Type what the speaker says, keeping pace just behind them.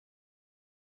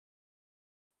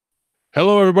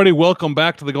Hello, everybody. Welcome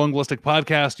back to the Going Ballistic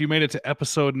podcast. You made it to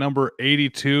episode number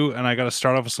 82, and I got to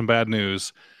start off with some bad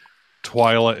news.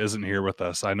 Twyla isn't here with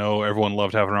us. I know everyone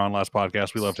loved having her on last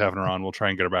podcast. We loved having her on. We'll try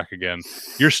and get her back again.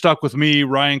 You're stuck with me,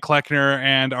 Ryan Kleckner,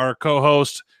 and our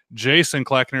co-host, Jason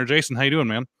Kleckner. Jason, how you doing,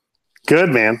 man?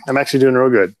 Good, man. I'm actually doing real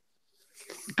good.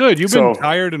 Good. You've been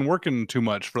tired and working too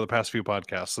much for the past few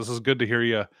podcasts. This is good to hear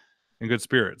you in good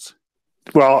spirits.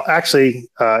 Well, actually,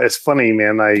 it's funny,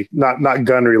 man. I not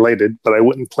gun related, but I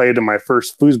went and played in my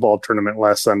first foosball tournament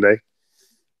last Sunday.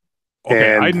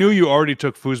 Okay, I knew you already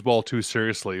took foosball too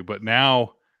seriously, but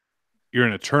now you're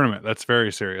in a tournament. That's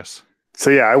very serious. So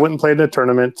yeah, I went and played in a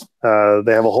tournament.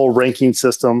 They have a whole ranking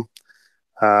system.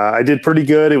 I did pretty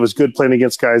good. It was good playing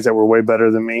against guys that were way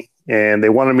better than me, and they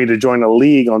wanted me to join a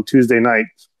league on Tuesday night.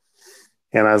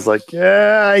 And I was like,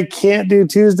 yeah, I can't do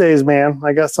Tuesdays, man.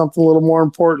 I got something a little more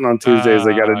important on Tuesdays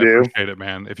I got to do. I appreciate it,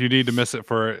 man. If you need to miss it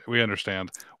for it, we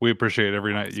understand. We appreciate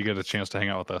every night you get a chance to hang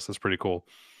out with us. It's pretty cool.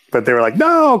 But they were like,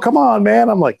 no, come on, man.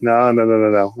 I'm like, no.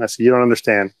 I said, you don't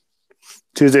understand.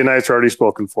 Tuesday nights are already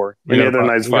spoken for. Any other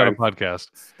night's fine. We got a podcast.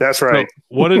 That's right. So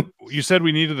what did you said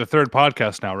we needed a third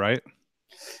podcast now, right?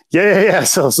 Yeah.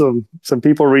 So some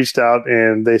people reached out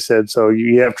and they said, so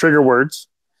you have trigger words.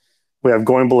 We have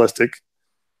going ballistic.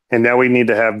 And now we need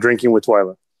to have drinking with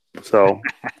Twyla. So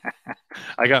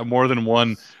I got more than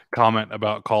one comment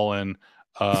about calling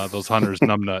those hunters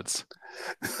numbnuts.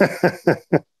 I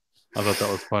thought that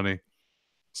was funny.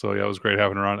 So yeah, it was great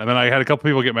having her on. And then I had a couple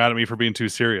people get mad at me for being too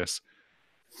serious.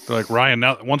 They're like, Ryan,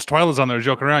 now once Twyla's on there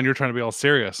joking around, you're trying to be all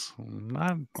serious.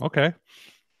 Okay.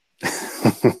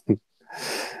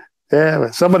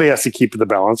 Yeah, somebody has to keep the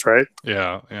balance, right?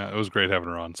 Yeah, it was great having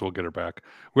her on, so we'll get her back.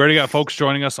 We already got folks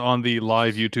joining us on the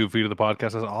live YouTube feed of the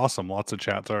podcast. That's awesome. Lots of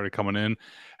chats already coming in.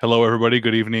 Hello, everybody.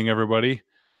 Good evening, everybody.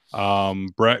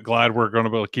 Brett, glad we're going to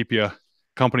be able to keep you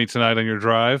company tonight on your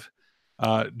drive.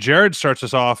 Jared starts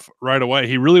us off right away.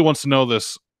 He really wants to know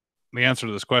the answer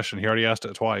to this question. He already asked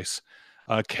it twice.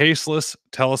 Caseless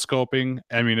telescoping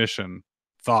ammunition.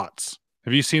 Thoughts?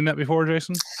 Have you seen that before,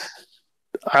 Jason?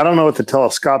 I don't know what the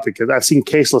telescopic is. I've seen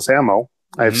caseless ammo.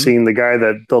 Mm-hmm. I've seen the guy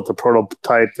that built a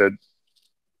prototype that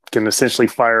can essentially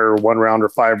fire 1 round or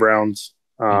 5 rounds.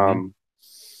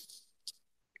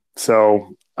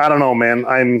 So I don't know, man.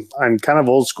 I'm kind of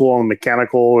old school on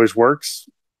mechanical always works.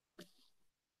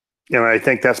 And I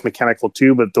think that's mechanical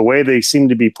too, but the way they seem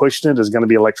to be pushing it is going to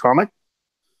be electronic.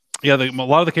 Yeah, a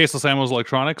lot of the caseless ammo is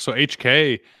electronic. So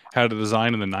HK had a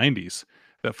design in the 90s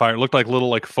that looked like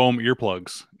little foam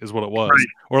earplugs is what it was. Right.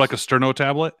 Or like a sterno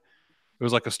tablet. It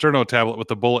was like a sterno tablet with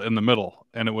the bullet in the middle,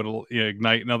 and it would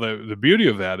ignite. Now, the beauty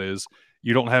of that is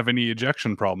you don't have any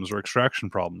ejection problems or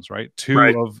extraction problems, right? Two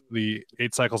of the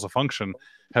 8 cycles of function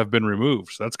have been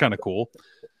removed. So that's kind of cool.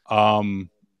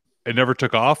 It never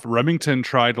took off. Remington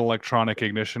tried electronic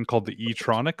ignition called the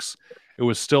E-Tronics. It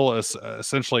was still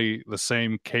essentially the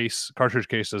same cartridge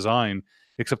case design,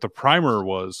 except the primer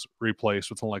was replaced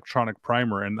with an electronic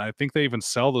primer. And I think they even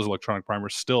sell those electronic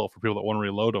primers still for people that want to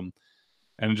reload them.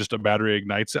 And just a battery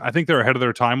ignites it. I think they're ahead of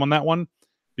their time on that one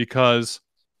because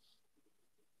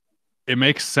it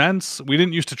makes sense. We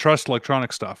didn't used to trust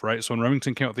electronic stuff, right? So when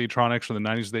Remington came out with the electronics from the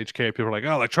 90s, the HK, people were like,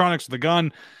 oh, electronics, the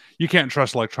gun. You can't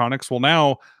trust electronics. Well,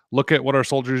 now look at what our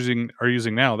soldiers are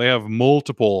using now. They have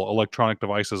multiple electronic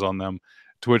devices on them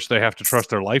to which they have to trust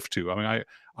their life to. I mean,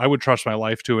 I would trust my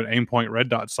life to an aimpoint red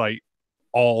dot sight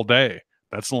all day.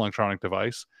 That's an electronic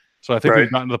device. So I think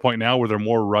we've gotten to the point now where they're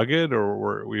more rugged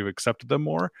or we've accepted them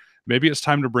more. Maybe it's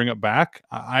time to bring it back.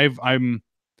 I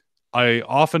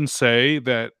often say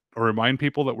that or remind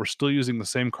people that we're still using the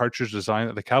same cartridge design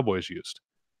that the cowboys used.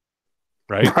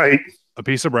 Right? A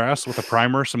piece of brass with a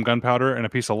primer, some gunpowder, and a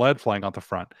piece of lead flying out the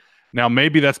front. Now,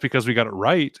 maybe that's because we got it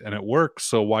right and it works,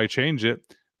 so why change it?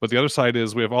 But the other side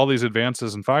is we have all these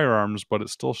advances in firearms, but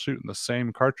it's still shooting the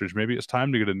same cartridge. Maybe it's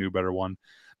time to get a new, better one.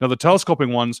 Now, the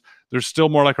telescoping ones, they're still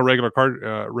more like a regular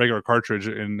cartridge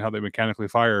in how they mechanically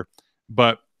fire,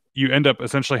 but you end up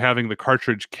essentially having the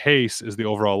cartridge case is the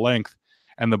overall length,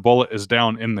 and the bullet is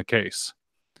down in the case.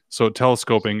 So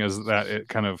telescoping is that it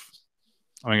kind of,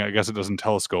 I guess it doesn't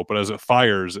telescope, but as it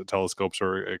fires, it telescopes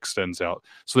or it extends out.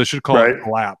 So they should call it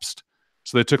collapsed.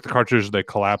 So they took the cartridge, they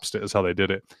collapsed it is how they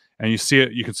did it. And you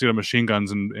can see it on machine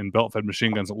guns and belt-fed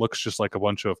machine guns. It looks just like a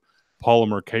bunch of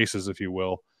polymer cases, if you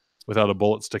will, without a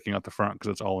bullet sticking out the front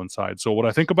because it's all inside. So what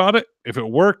I think about it, if it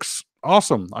works,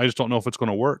 awesome. I just don't know if it's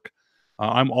going to work.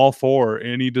 I'm all for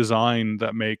any design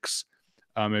that makes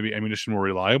maybe ammunition more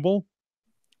reliable,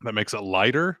 that makes it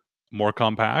lighter, more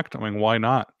compact. I mean, why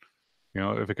not?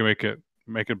 If it can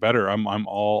make it better, I'm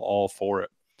all for it.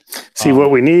 See,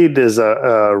 what we need is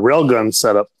a railgun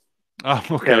setup. Oh,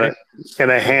 and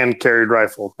okay. a hand carried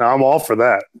rifle. Now I'm all for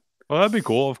that. Well, that'd be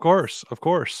cool. Of course. Of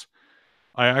course.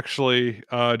 I actually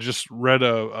just read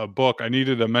a book. I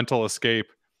needed a mental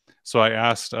escape. So I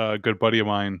asked a good buddy of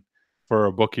mine for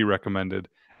a book he recommended.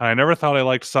 And I never thought I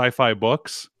liked sci-fi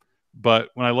books, but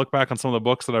when I look back on some of the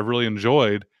books that I've really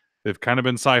enjoyed, they've kind of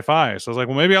been sci-fi. So I was like,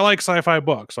 well, maybe I like sci-fi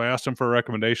books. So I asked him for a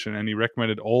recommendation, and he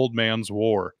recommended Old Man's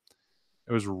War.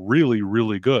 It was really,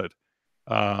 really good.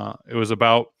 It was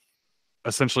about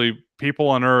essentially people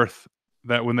on Earth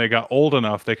that when they got old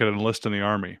enough, they could enlist in the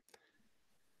army.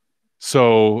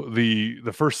 So the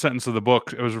first sentence of the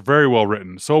book, it was very well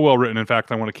written, so well written. In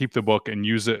fact, I want to keep the book and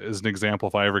use it as an example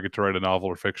if I ever get to write a novel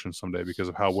or fiction someday, because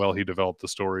of how well he developed the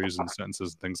stories and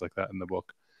sentences and things like that in the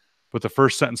book. But the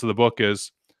first sentence of the book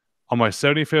is, on my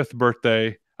 75th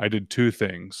birthday, I did two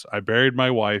things. I buried my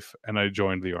wife and I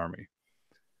joined the army.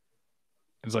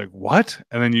 It's like, what?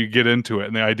 And then you get into it.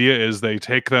 And the idea is they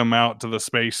take them out to the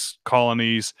space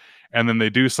colonies, and then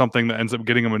they do something that ends up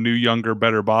getting them a new, younger,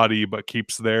 better body, but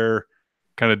keeps their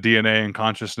kind of DNA and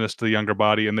consciousness to the younger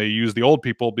body. And they use the old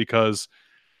people because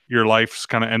your life's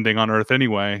kind of ending on Earth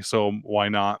anyway. So why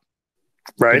not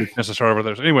get Right. a chance to start over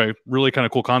there? So anyway, really kind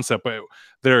of cool concept. But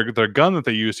their gun that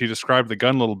they used, he described the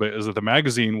gun a little bit, is that the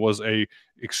magazine was a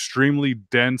extremely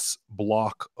dense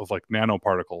block of like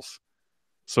nanoparticles.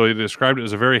 So he described it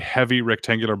as a very heavy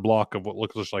rectangular block of what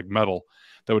looks like metal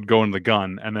that would go in the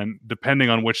gun. And then depending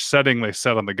on which setting they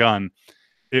set on the gun,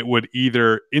 it would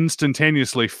either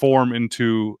instantaneously form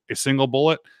into a single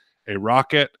bullet, a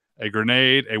rocket, a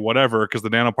grenade, a whatever, because the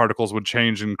nanoparticles would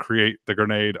change and create the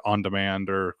grenade on demand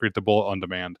or create the bullet on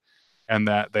demand. And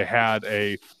that they had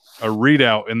a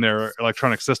readout in their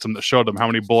electronic system that showed them how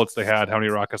many bullets they had, how many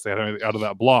rockets they had out of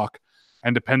that block.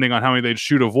 And depending on how many they'd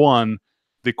shoot of one,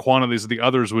 the quantities of the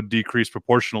others would decrease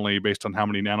proportionally based on how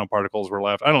many nanoparticles were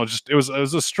left. I don't know, just it was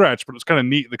a stretch, but it was kind of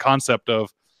neat, the concept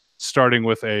of starting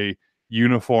with a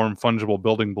uniform fungible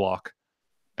building block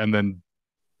and then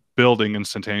building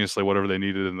instantaneously whatever they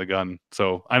needed in the gun.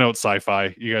 So I know it's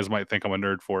sci-fi. You guys might think I'm a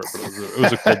nerd for it, but it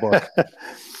was a cool book.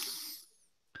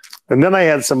 And then I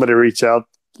had somebody reach out,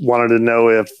 wanted to know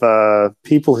if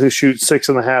people who shoot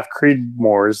 6.5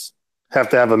 Creedmoors have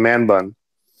to have a man bun.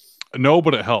 No,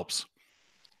 but it helps.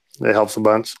 It helps a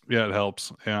bunch. Yeah, it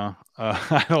helps. Yeah.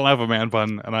 I don't have a man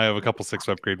bun, and I have a couple 6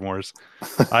 Creedmoors.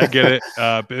 I get it.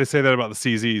 But they say that about the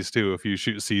CZs too. If you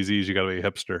shoot CZs, you got to be a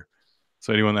hipster.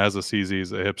 So anyone that has a CZ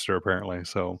is a hipster, apparently.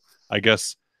 So I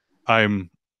guess I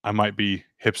might be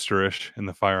hipsterish in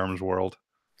the firearms world.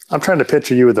 I'm trying to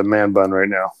picture you with a man bun right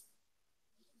now.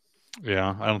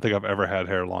 Yeah, I don't think I've ever had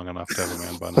hair long enough to have a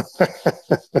man bun.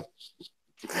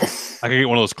 I could get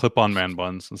one of those clip-on man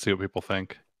buns and see what people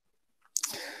think.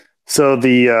 So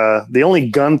the only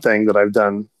gun thing that I've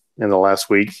done in the last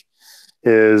week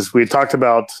is we talked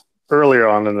about earlier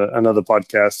on in another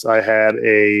podcast. I had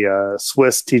a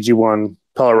Swiss TG1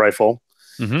 pellet rifle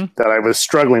that I was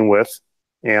struggling with,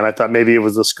 and I thought maybe it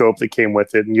was the scope that came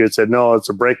with it. And you had said, no, it's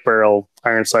a break barrel.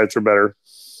 Iron sights are better.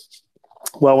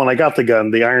 Well, when I got the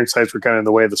gun, the iron sights were kind of in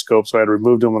the way of the scope, so I had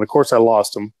removed them, and of course I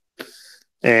lost them.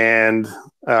 And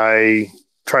I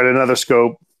tried another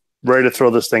scope, ready to throw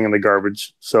this thing in the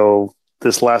garbage. So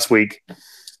this last week,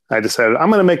 I decided I'm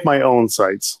going to make my own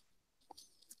sights.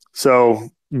 So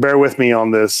bear with me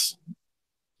on this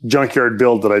junkyard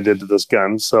build that I did to this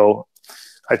gun. So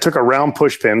I took a round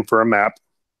push pin for a map,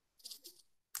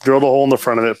 drilled a hole in the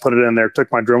front of it, put it in there,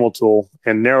 took my Dremel tool,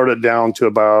 and narrowed it down to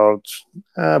about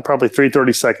probably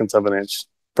 3/32 of an inch.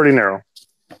 Pretty narrow.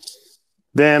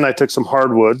 Then I took some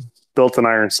hardwood, built an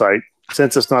iron sight.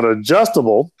 Since it's not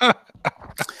adjustable,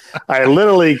 I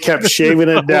literally kept shaving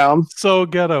it down. So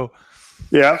ghetto.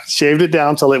 Yeah, shaved it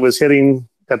down till it was hitting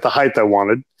at the height I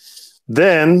wanted.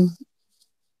 Then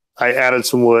I added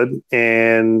some wood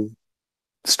and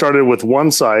started with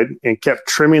one side and kept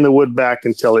trimming the wood back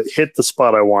until it hit the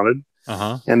spot I wanted.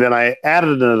 And then I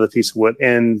added another piece of wood.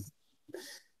 And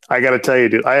I got to tell you,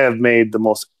 dude, I have made the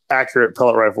most accurate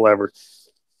pellet rifle ever.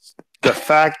 The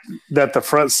fact that the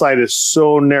front sight is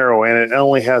so narrow and it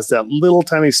only has that little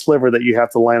tiny sliver that you have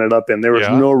to line it up in, there was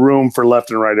no room for left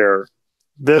and right error.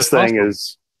 This thing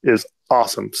is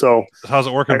awesome. So how's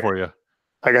it working for you?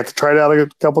 I got to try it out a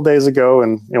couple days ago,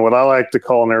 and what I like to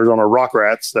call in Arizona rock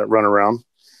rats that run around.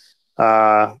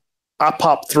 I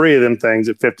popped 3 of them things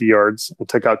at 50 yards and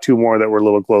took out 2 more that were a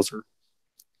little closer.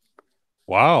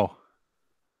 Wow.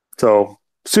 So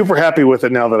super happy with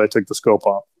it now that I took the scope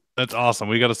off. That's awesome.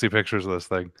 We got to see pictures of this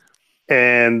thing.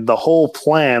 And the whole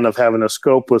plan of having a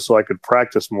scope was so I could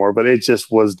practice more, but it just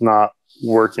was not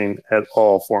working at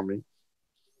all for me.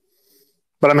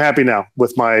 But I'm happy now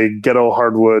with my ghetto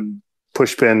hardwood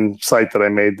push pin sight that I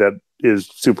made that is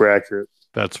super accurate.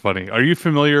 That's funny. Are you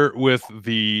familiar with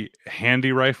the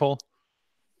handy rifle?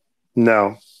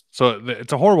 No. So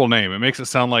it's a horrible name. It makes it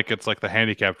sound like it's like the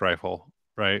handicapped rifle,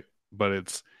 right?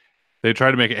 But they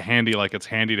try to make it handy, like it's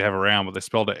handy to have around, but they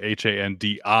spelled it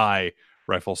HANDI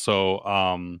rifle.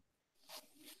 So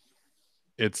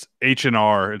it's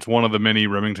H&R. It's one of the many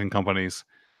Remington companies,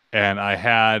 and I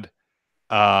had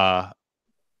the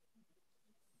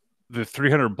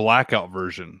 300 blackout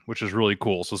version, which is really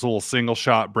cool. So it's a little single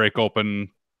shot break open.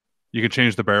 You can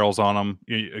change the barrels on them.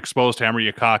 You exposed hammer,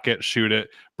 you cock it, shoot it,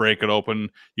 break it open.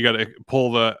 You got to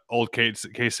pull the old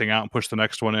casing out and push the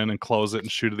next one in and close it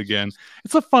and shoot it again.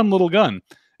 It's a fun little gun.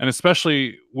 And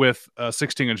especially with a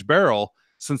 16-inch barrel,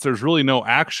 since there's really no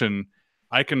action,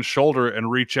 I can shoulder it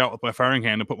and reach out with my firing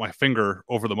hand and put my finger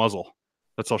over the muzzle.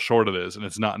 That's how short it is, and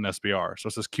it's not an SBR. So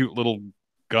it's this cute little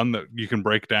gun that you can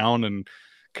break down and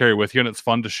carry with you, and it's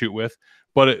fun to shoot with.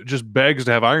 But it just begs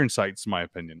to have iron sights, in my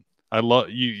opinion. I love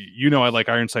you know I like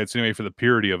iron sights anyway for the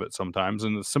purity of it sometimes,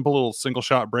 and the simple little single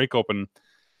shot break open,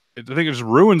 I think it just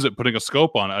ruins it putting a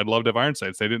scope on it. I'd love to have iron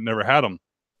sights. They never had them.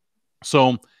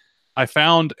 So I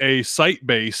found a sight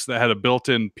base that had a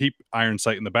built-in peep iron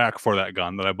sight in the back for that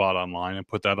gun that I bought online and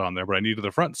put that on there, but I needed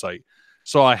the front sight.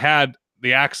 So I had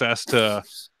the access to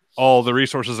all the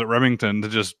resources at Remington to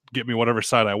just get me whatever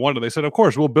sight I wanted. They said, of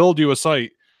course, we'll build you a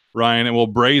sight, Ryan, and we'll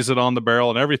braze it on the barrel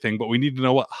and everything, but we need to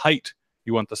know what height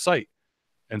you want the sight.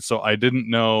 And so I didn't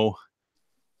know.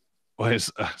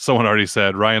 Someone already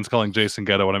said Ryan's calling Jason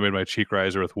Ghetto when I made my cheek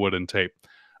riser with wood and tape.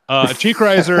 A cheek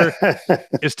riser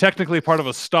is technically part of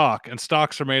a stock, and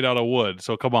stocks are made out of wood.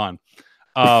 So come on.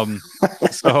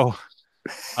 So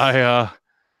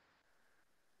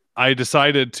I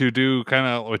decided to do kind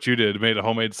of what you did, made a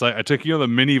homemade sight. I took, the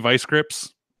mini vice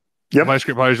grips. Yep. Vice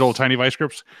grip, probably little tiny vice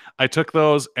grips. I took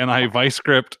those and I vice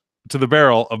gripped to the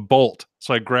barrel a bolt.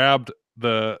 So I grabbed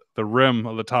the rim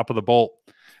of the top of the bolt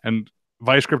and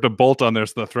vice gripped a bolt on there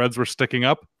so the threads were sticking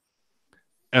up.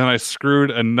 And I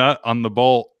screwed a nut on the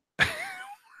bolt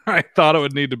I thought it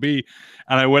would need to be.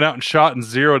 And I went out and shot and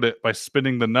zeroed it by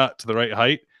spinning the nut to the right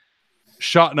height.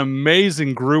 Shot an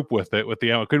amazing group with it, with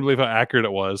the ammo. I couldn't believe how accurate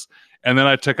it was. And then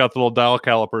I took out the little dial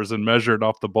calipers and measured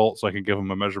off the bolt so I could give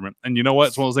them a measurement. And you know what?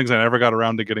 It's one of those things I never got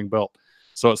around to getting built.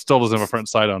 So it still doesn't have a front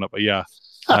sight on it. But yeah,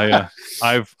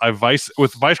 I've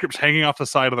with vice grips hanging off the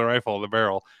side of the rifle, the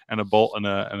barrel, and a bolt and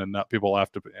a nut. People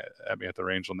laughed at me at the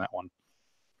range on that one.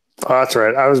 Oh, that's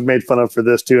right. I was made fun of for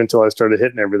this too until I started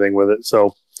hitting everything with it.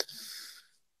 So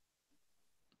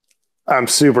I'm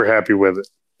super happy with it.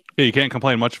 Yeah, you can't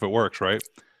complain much if it works, right?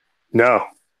 No. All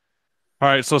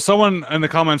right. So someone in the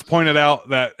comments pointed out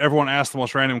that everyone asked the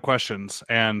most random questions,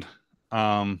 and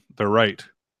they're right.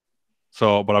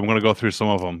 So, but I'm going to go through some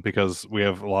of them because we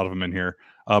have a lot of them in here.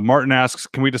 Martin asks,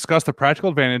 can we discuss the practical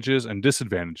advantages and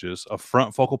disadvantages of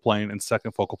front focal plane and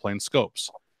second focal plane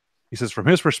scopes? He says, from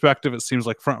his perspective, it seems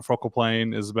like front focal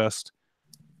plane is best,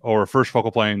 or first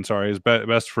focal plane, sorry, is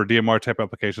best for DMR type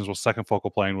applications, while second focal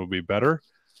plane would be better.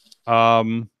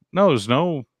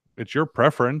 No, it's your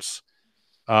preference.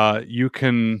 You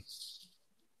can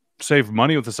save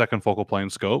money with the second focal plane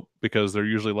scope because they're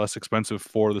usually less expensive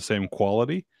for the same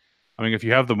quality. I mean, if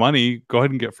you have the money, go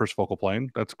ahead and get first focal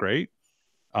plane. That's great.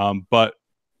 But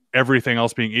everything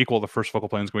else being equal, the first focal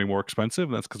plane is going to be more expensive.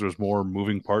 And that's because there's more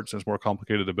moving parts and it's more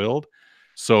complicated to build.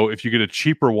 So if you get a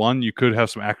cheaper one, you could have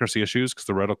some accuracy issues because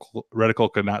the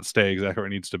reticle could not stay exactly where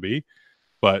it needs to be.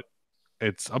 But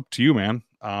it's up to you, man.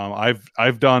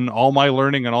 I've done all my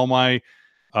learning and all my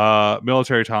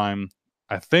military time.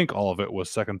 I think all of it was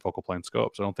second focal plane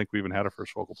scopes. I don't think we even had a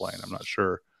first focal plane. I'm not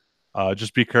sure.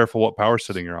 Just be careful what power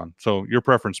setting you're on. So your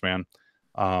preference, man.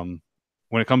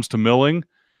 When it comes to milling,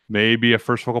 maybe a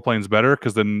first focal plane is better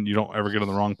because then you don't ever get on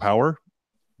the wrong power.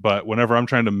 But whenever I'm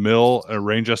trying to mill a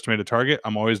range estimated target,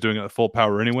 I'm always doing it at full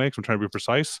power anyway because I'm trying to be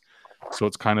precise. So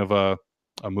it's kind of a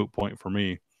moot point for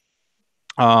me.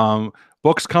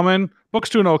 Books coming. Books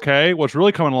doing okay. What's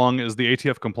really coming along is the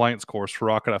ATF compliance course for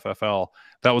Rocket FFL.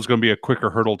 That was going to be a quicker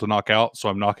hurdle to knock out, so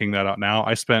I'm knocking that out now.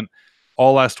 I spent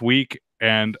all last week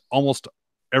and almost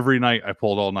every night I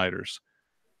pulled all-nighters.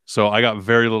 So I got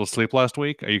very little sleep last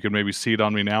week. You can maybe see it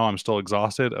on me now. I'm still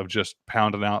exhausted of just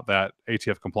pounding out that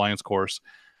ATF compliance course.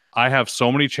 I have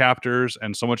so many chapters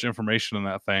and so much information in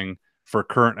that thing for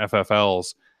current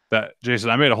FFLs that, Jason,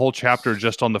 I made a whole chapter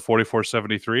just on the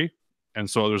 4473. And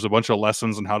so there's a bunch of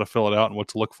lessons on how to fill it out and what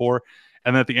to look for.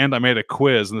 And at the end, I made a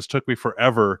quiz, and this took me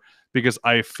forever because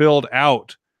I filled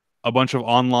out a bunch of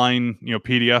online,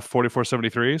 PDF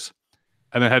 4473s.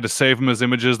 and then had to save them as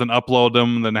images, then upload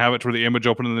them, then have it to the image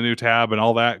open in the new tab and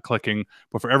all that clicking.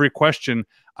 But for every question,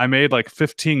 I made like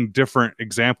 15 different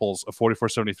examples of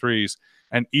 4473s,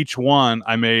 and each one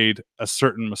I made a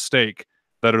certain mistake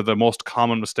that are the most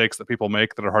common mistakes that people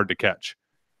make that are hard to catch.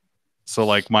 So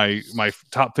like my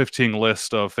top 15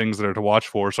 list of things that are to watch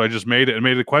for. So I just made it and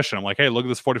made a question. I'm like, hey, look at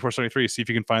this 4473, see if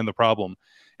you can find the problem.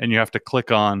 And you have to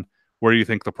click on where you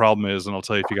think the problem is, and I'll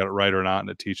tell you if you got it right or not, and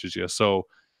it teaches you. So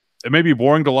it may be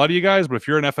boring to a lot of you guys, but if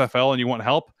you're an FFL and you want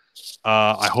help,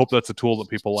 I hope that's a tool that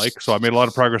people like. So I made a lot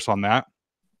of progress on that.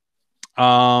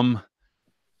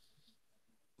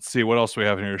 Let's see, what else do we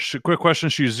have in here? Quick question.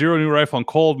 Should you zero new rifle on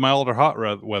cold, mild, or hot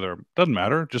weather? Doesn't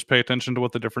matter. Just pay attention to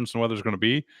what the difference in weather is going to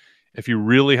be. If you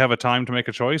really have a time to make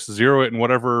a choice, zero it in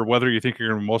whatever weather you think you're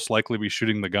going to most likely be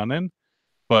shooting the gun in.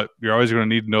 But you're always going to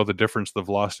need to know the difference, the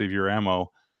velocity of your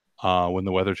ammo when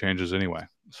the weather changes anyway.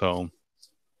 So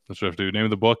that's what I have to do. Name of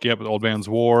the book. Yep, Old Man's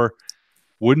War.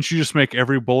 Wouldn't you just make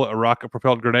every bullet a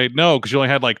rocket-propelled grenade? No, because you only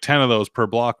had like 10 of those per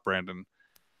block, Brandon.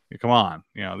 Come on.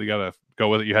 You know, you got to go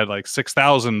with it. You had like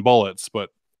 6,000 bullets, but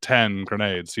 10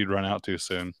 grenades. You'd run out too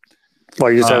soon.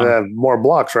 Well, you just have to have more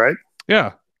blocks, right?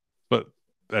 Yeah. But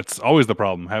that's always the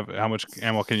problem. How much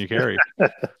ammo can you carry? I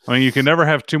mean, you can never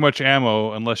have too much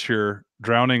ammo unless you're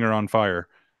drowning or on fire.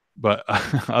 But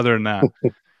other than that,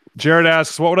 Jared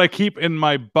asks, what would I keep in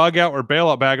my bug out or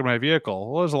bailout bag in my vehicle?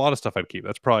 Well, there's a lot of stuff I'd keep.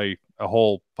 That's probably a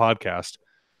whole podcast.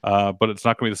 But it's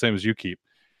not going to be the same as you keep.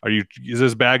 Is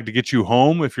this bag to get you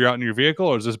home if you're out in your vehicle,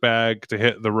 or is this bag to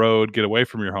hit the road, get away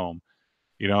from your home?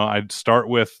 You know, I'd start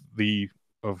with the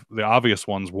obvious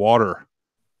ones. Water.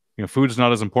 You know, food is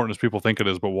not as important as people think it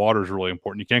is, but water is really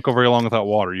important. You can't go very long without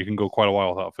water. You can go quite a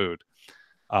while without food.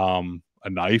 A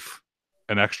knife,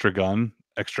 an extra gun,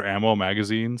 extra ammo,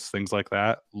 magazines, things like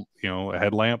that. You know, a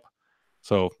headlamp.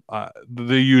 So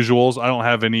the usuals. I don't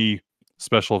have any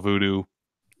special voodoo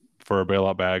for a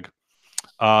bailout bag.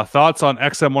 Thoughts on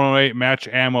XM108 match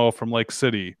ammo from Lake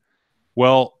City?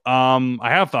 Well, I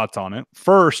have thoughts on it.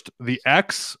 First, the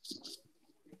X,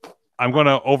 I'm going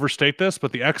to overstate this,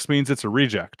 but the X means it's a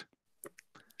reject.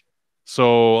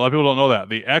 So a lot of people don't know that.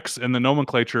 The X in the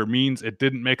nomenclature means it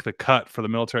didn't make the cut for the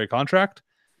military contract.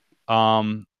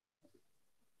 I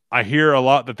hear a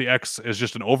lot that the X is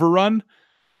just an overrun,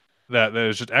 that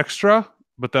is just extra.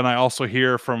 But then I also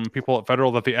hear from people at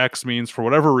Federal that the X means, for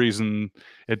whatever reason,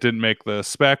 it didn't make the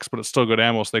specs, but it's still good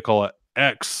ammo, so they call it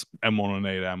X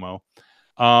M108 ammo.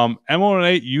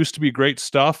 M108 used to be great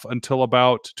stuff until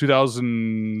about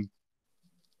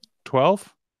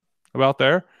 2012, about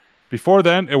there. Before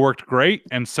then, it worked great,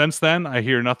 and since then, I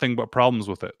hear nothing but problems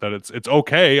with it. That it's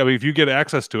okay. I mean, if you get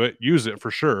access to it, use it for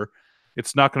sure.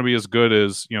 It's not going to be as good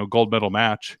as, you know, gold medal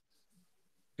match.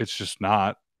 It's just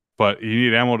not. But you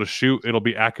need ammo to shoot. It'll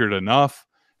be accurate enough.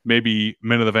 Maybe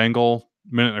minute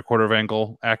and a quarter of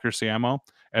angle accuracy ammo,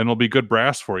 and it'll be good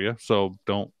brass for you. So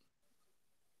don't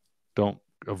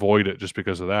avoid it just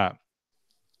because of that.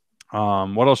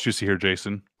 What else do you see here,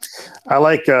 Jason? I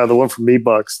like the one from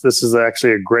Me-Bucks. This is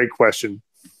actually a great question,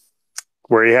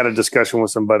 where he had a discussion with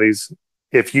some buddies.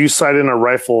 If you sight in a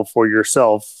rifle for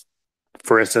yourself,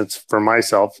 for instance, for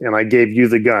myself, and I gave you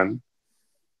the gun,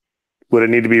 would it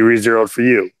need to be re-zeroed for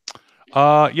you?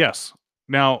 Yes.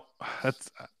 Now,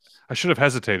 I should have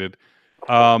hesitated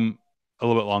a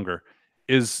little bit longer.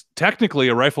 Is technically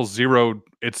a rifle zeroed?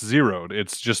 It's zeroed. It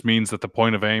just means that the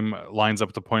point of aim lines up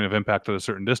with the point of impact at a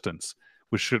certain distance,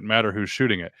 which shouldn't matter who's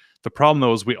shooting it. The problem,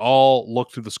 though, is we all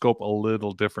look through the scope a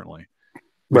little differently.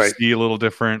 We see a little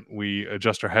different. We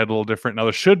adjust our head a little different. Now,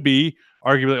 there should be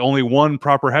arguably only one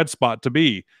proper head spot to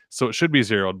be, so it should be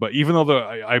zeroed. But even though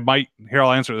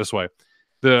I'll answer it this way.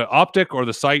 The optic or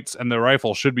the sights and the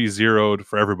rifle should be zeroed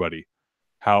for everybody.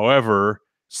 However,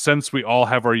 since we all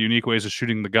have our unique ways of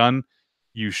shooting the gun,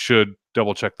 you should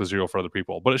double check the zero for other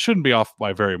people. But it shouldn't be off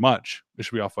by very much. It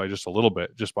should be off by just a little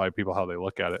bit, just by people how they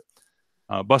look at it.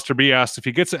 Buster B asks, if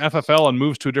he gets an FFL and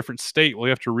moves to a different state, will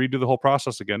you have to redo the whole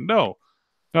process again? No,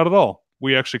 not at all.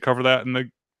 We actually cover that in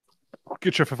the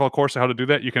Get Your FFL course of how to do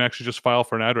that. You can actually just file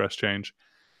for an address change,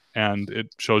 and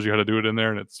it shows you how to do it in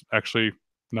there, and it's actually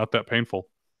not that painful.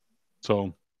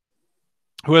 So,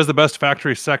 who has the best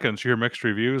factory seconds? You hear mixed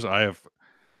reviews. I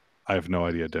have no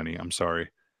idea, Denny. I'm sorry.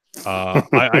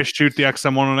 I shoot the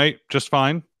XM108 just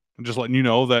fine. I'm just letting you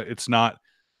know that it's not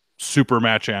super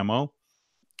match ammo.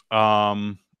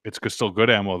 It's still good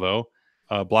ammo though.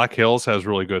 Black Hills has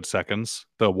really good seconds.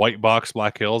 The white box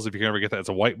Black Hills, if you can ever get that, it's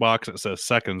a white box that says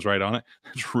seconds right on it.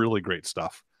 It's really great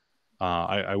stuff.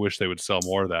 I wish they would sell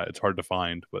more of that. It's hard to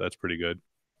find, but that's pretty good.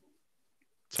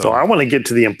 So I want to get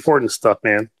to the important stuff,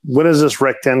 man. When is this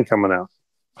Rec 10 coming out?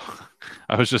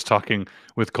 I was just talking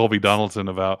with Colby Donaldson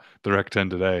about the Rec 10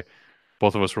 today.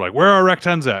 Both of us were like, "Where are Rec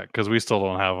 10s at?" Because we still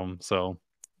don't have them. So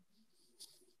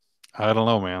I don't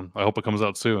know, man. I hope it comes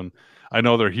out soon. I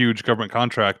know they're a huge government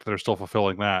contract. They're still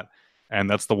fulfilling that, and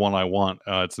that's the one I want.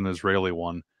 It's an Israeli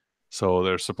one, so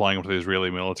they're supplying them to the Israeli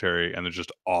military, and they're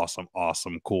just awesome,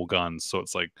 awesome, cool guns. So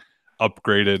it's like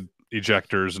upgraded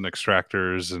ejectors and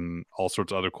extractors and all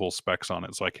sorts of other cool specs on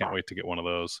it. So I can't wait to get one of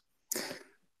those.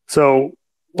 So,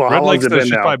 well, Red how long Lake has it says been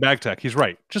just now? buy MagTech. He's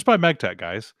right. Just buy MagTech,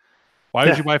 guys. Why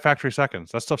did you buy factory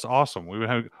seconds? That stuff's awesome. We would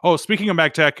have. Oh, speaking of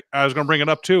MagTech, I was going to bring it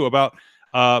up too about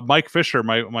Mike Fisher,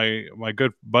 my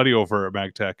good buddy over at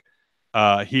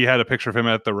MagTech. He had a picture of him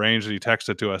at the range that he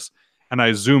texted to us, and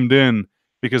I zoomed in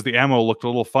because the ammo looked a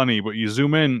little funny. But you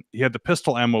zoom in, he had the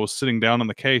pistol ammo sitting down in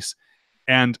the case,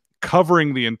 and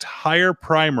covering the entire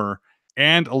primer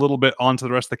and a little bit onto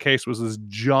the rest of the case was this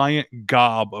giant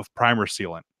gob of primer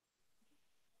sealant.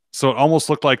 So it almost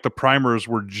looked like the primers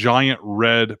were giant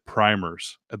red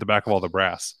primers at the back of all the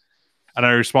brass. And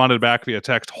I responded back via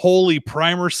text, "Holy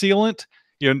primer sealant!"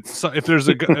 You know, so if there's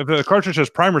if the cartridge has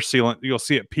primer sealant, you'll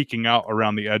see it peeking out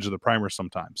around the edge of the primer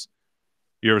sometimes.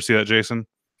 You ever see that, Jason?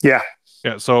 Yeah.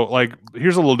 Yeah. So, like,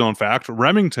 here's a little known fact: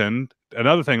 Remington.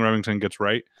 Another thing Remington gets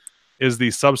right is the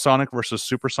subsonic versus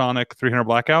supersonic 300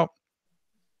 blackout.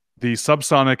 The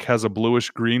subsonic has a bluish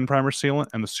green primer sealant,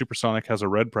 and the supersonic has a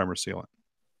red primer sealant.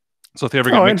 So if they ever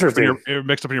get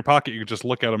mixed up in your pocket, you can just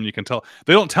look at them and you can tell.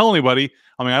 They don't tell anybody.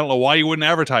 I mean, I don't know why you wouldn't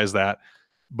advertise that,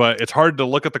 but it's hard to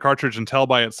look at the cartridge and tell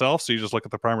by itself, so you just look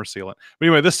at the primer sealant. But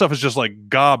anyway, this stuff is just like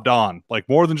gobbed on, like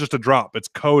more than just a drop. It's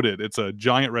coated. It's a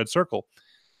giant red circle.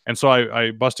 And so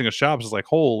I busting a shop was like,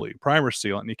 "Holy primer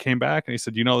sealant." And he came back and he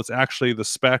said, "It's actually the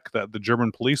spec that the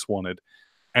German police wanted.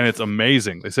 And it's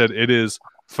amazing." They said it is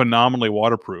phenomenally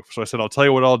waterproof. So I said, "I'll tell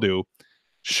you what I'll do.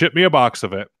 Ship me a box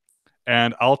of it.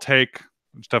 And I'll take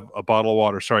just a bottle of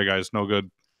water. Sorry, guys, no good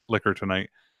liquor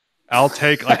tonight. I'll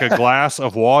take like a glass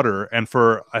of water, and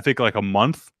for I think like a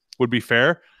month would be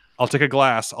fair. I'll take a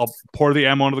glass, I'll pour the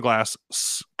ammo into the glass,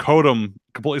 coat them,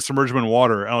 completely submerge them in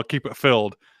water, and I'll keep it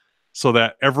filled so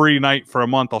that every night for a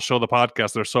month I'll show the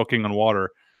podcast they're soaking in water,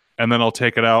 and then I'll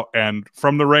take it out, and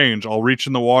from the range I'll reach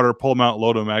in the water, pull them out,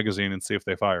 load a magazine, and see if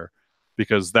they fire,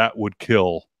 because that would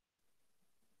kill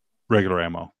regular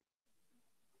ammo."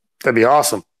 That'd be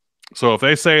awesome. So if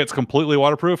they say it's completely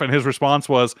waterproof, and his response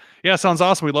was, "Yeah, sounds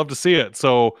awesome. We'd love to see it."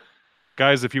 So,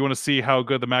 guys, if you want to see how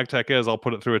good the MagTech is, I'll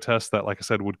put it through a test that, like I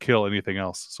said, would kill anything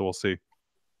else. So we'll see.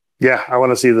 Yeah, I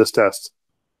want to see this test.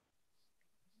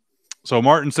 So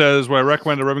Martin says, "Would I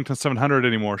recommend a Remington 700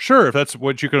 anymore?" Sure, if that's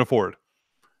what you can afford.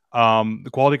 The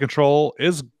quality control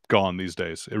is gone these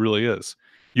days. It really is.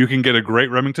 You can get a great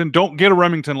Remington. Don't get a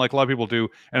Remington like a lot of people do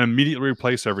and immediately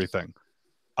replace everything.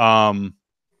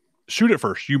 Shoot it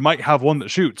first. You might have one that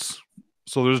shoots,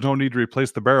 so there's no need to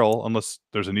replace the barrel unless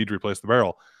there's a need to replace the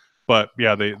barrel. But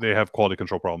yeah, they have quality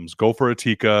control problems. Go for a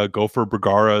Tikka, go for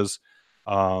Bergaras,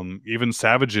 even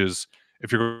Savages.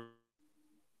 If you're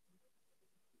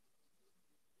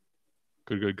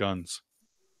good guns.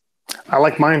 I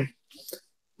like mine.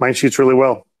 Mine shoots really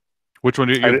well. Which one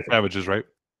do you get? Savages, right?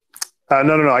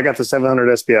 No. I got the 700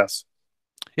 SPS.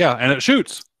 Yeah, and it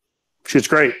shoots. Shoots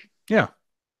great. Yeah.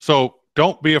 So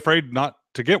don't be afraid not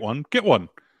to get one. Get one.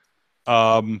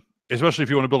 Especially if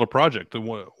you want to build a project.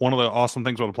 One of the awesome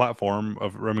things about the platform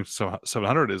of Remington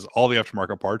 700 is all the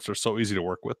aftermarket parts are so easy to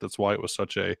work with. That's why it was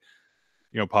such a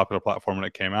popular platform when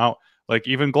it came out. Like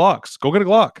even Glocks. Go get a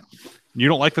Glock. You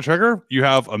don't like the trigger? You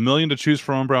have a million to choose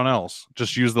from on Brownells.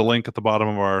 Just use the link at the bottom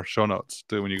of our show notes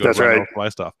when you go to Brownells to buy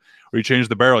stuff. Or you change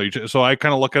the barrel. So I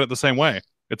kind of look at it the same way.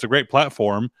 It's a great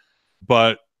platform,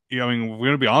 but I mean, we're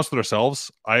going to be honest with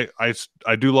ourselves. I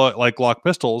do like Glock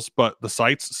pistols, but the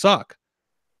sights suck.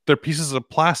 They're pieces of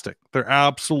plastic. They're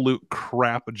absolute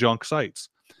crap junk sights.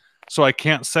 So I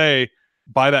can't say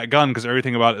buy that gun because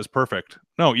everything about it is perfect.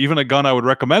 No, even a gun I would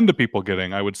recommend to people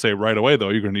getting, I would say right away, though,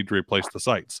 you're going to need to replace the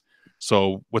sights.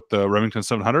 So with the Remington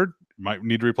 700, you might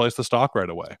need to replace the stock right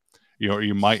away.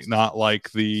 You might not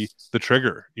like the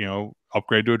trigger,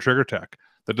 upgrade to a trigger tech.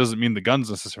 That doesn't mean the gun's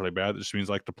necessarily bad. It just means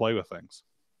I like to play with things.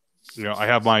 I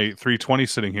have my 320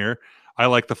 sitting here. I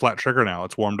like the flat trigger now.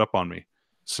 It's warmed up on me.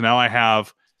 So now I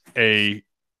have a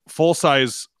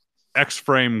full-size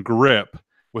X-frame grip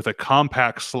with a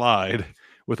compact slide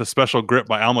with a special grip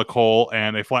by Al McColl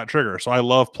and a flat trigger. So I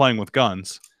love playing with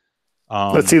guns.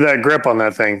 Let's see that grip on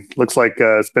that thing. Looks like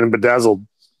it's been bedazzled.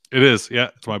 It is. Yeah,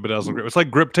 it's my bedazzled grip. It's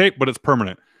like grip tape, but it's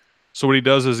permanent. So what he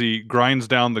does is he grinds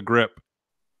down the grip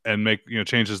and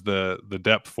changes the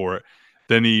depth for it.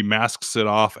 Then he masks it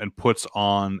off and puts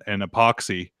on an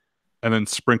epoxy and then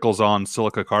sprinkles on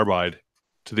silica carbide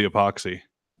to the epoxy.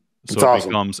 It's So it awesome.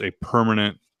 becomes a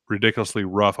permanent, ridiculously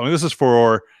rough. I mean, this is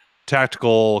for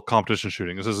tactical competition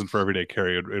shooting. This isn't for everyday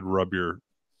carry. It'd rub your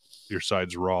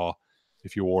sides raw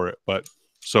if you wore it. But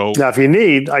so Now, if you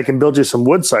need, I can build you some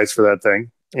wood sights for that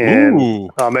thing, and ooh,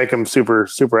 I'll make them super,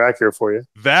 super accurate for you.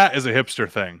 that is a hipster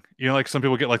thing. You know, like some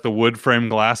people get like the wood frame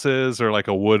glasses or like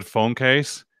a wood phone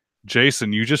case.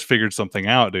 Jason, you just figured something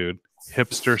out, dude.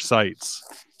 Hipster sights.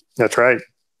 That's right.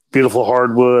 Beautiful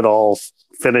hardwood, all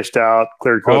finished out,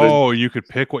 clear coated. Oh, you could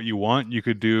pick what you want. You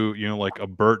could do, you know, like a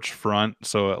birch front,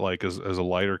 so it like is a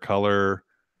lighter color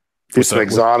Do with some with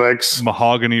exotics.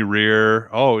 mahogany rear.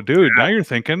 Oh, dude, now you're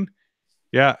thinking.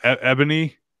 Yeah,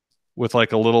 ebony with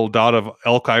like a little dot of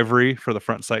elk ivory for the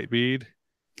front sight bead.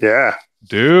 Yeah.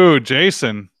 Dude,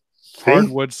 Jason, See?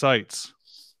 hardwood sights.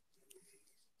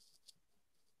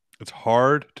 It's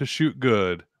hard to shoot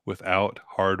good without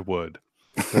hardwood.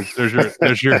 There's your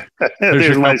There's your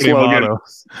my company slogan. motto.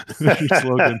 There's your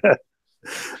slogan.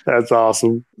 That's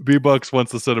awesome. B-Bucks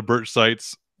wants a set of birch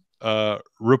sights.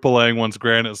 Rippling wants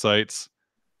granite sights.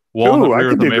 Walnut Ooh, I rear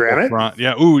could with a do maple granite. front.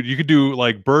 Yeah, ooh, you could do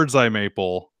like bird's eye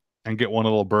maple and get one of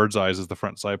the little bird's eyes as the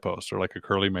front side post or like a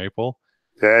curly maple.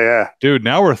 Yeah. Dude,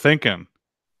 now we're thinking.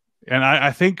 And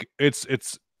I think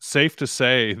it's safe to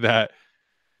say that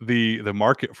the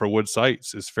market for wood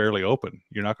sights is fairly open.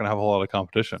 You're not going to have a whole lot of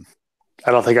competition.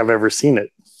 I don't think I've ever seen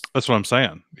it. That's what I'm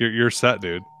saying. You're set,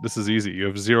 dude. This is easy. You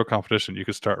have zero competition. You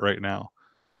can start right now.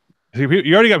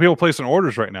 You already got people placing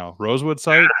orders right now. Rosewood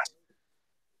sights,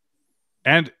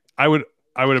 and I would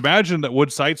imagine that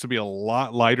wood sights would be a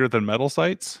lot lighter than metal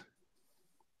sights.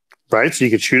 Right? So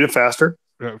you could shoot it faster.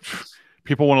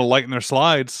 People want to lighten their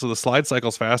slides, so the slide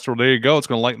cycle's faster. Well, there you go. It's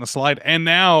going to lighten the slide, and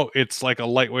now it's like a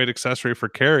lightweight accessory for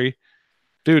carry.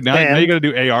 Dude, now you got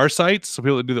to do AR sights. So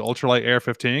people that do the ultralight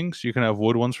AR-15s, you can have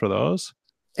wood ones for those.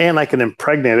 And I can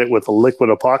impregnate it with a liquid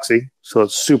epoxy, so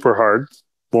it's super hard.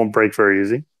 Won't break very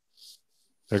easy.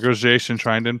 There goes Jason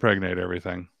trying to impregnate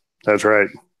everything. That's right.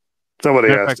 Somebody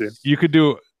In has fact, to. you could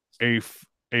do a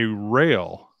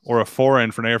rail or a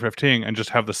fore-end for an AR-15 and just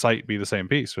have the sight be the same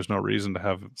piece. There's no reason to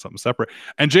have something separate.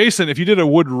 And Jason, if you did a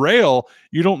wood rail,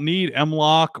 you don't need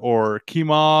M-LOK or key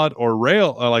mod or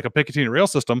rail, like a Picatinny rail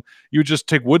system. You would just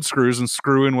take wood screws and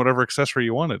screw in whatever accessory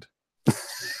you wanted.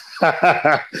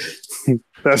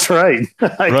 That's right.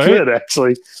 I could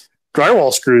actually.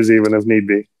 Drywall screws even if need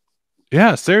be.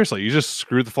 Yeah, seriously. You just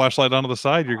screw the flashlight onto the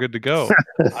side, you're good to go.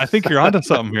 I think you're onto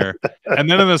something here.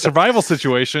 And then in a survival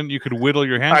situation, you could whittle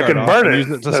your handguard I can off burn and it. use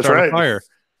it to That's start right. a fire.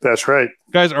 That's right.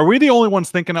 Guys, are we the only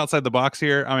ones thinking outside the box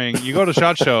here? I mean, you go to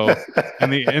SHOT Show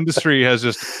and the industry has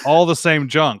just all the same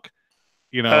junk,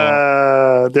 you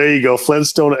know. There you go.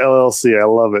 Flintstone LLC. I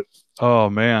love it. Oh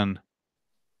man.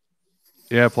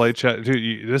 Yeah, play chat.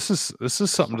 Dude, this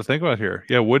is something to think about here.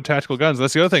 Yeah, wood tactical guns.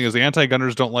 That's the other thing is the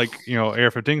anti-gunners don't like, you know,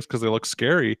 AR-15s because they look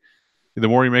scary. The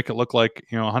more you make it look like,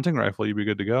 you know, a hunting rifle, you'd be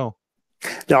good to go.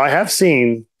 Now, I have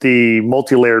seen the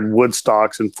multi-layered wood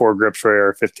stocks and foregrips for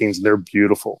AR-15s. They're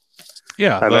beautiful.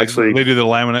 Yeah, they do the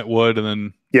laminate wood and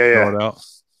then throw it out.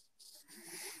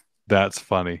 That's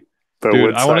funny. The dude,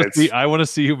 wood I want to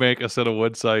see you make a set of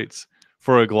wood sights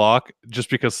for a Glock just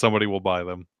because somebody will buy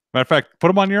them. Matter of fact, put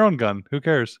them on your own gun. Who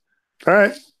cares? All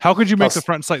right. How could you make the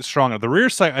front sight stronger? The rear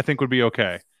sight, I think, would be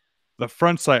okay. The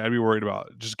front sight, I'd be worried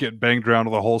about just getting banged around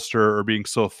with a holster or being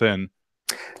so thin.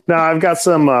 Now, I've got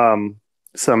some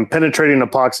penetrating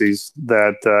epoxies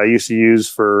that I used to use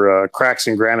for cracks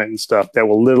in granite and stuff that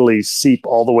will literally seep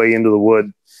all the way into the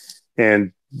wood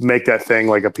and make that thing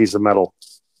like a piece of metal.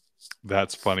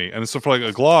 That's funny. And so for like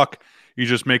a Glock, you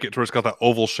just make it to where it's got that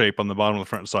oval shape on the bottom of the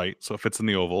front sight, so it fits in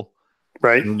the oval.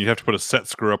 Right. And you have to put a set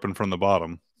screw up in front of the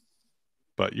bottom.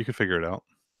 But you can figure it out.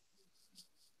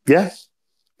 Yeah.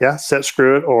 Yeah. Set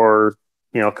screw it or,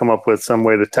 you know, come up with some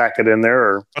way to tack it in there.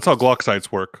 Or that's how Glock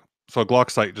sights work. So a Glock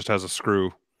sight just has a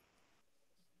screw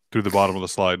through the bottom of the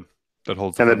slide that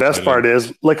holds and the best part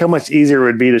is, look how much easier it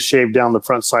would be to shave down the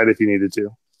front sight if you needed to.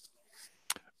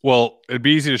 Well, it'd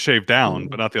be easy to shave down,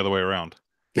 but not the other way around.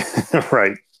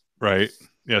 Right. Right.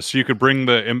 Yeah, so you could bring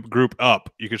the group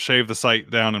up. You could shave the sight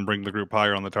down and bring the group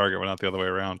higher on the target, but not the other way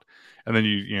around. And then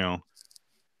you know,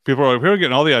 people are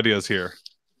getting all the ideas here.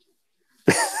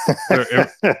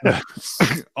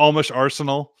 Amish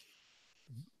arsenal.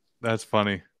 That's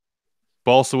funny.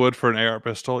 Balsa wood for an AR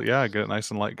pistol. Yeah, get it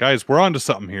nice and light. Guys, we're on to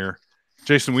something here.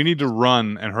 Jason, we need to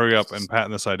run and hurry up and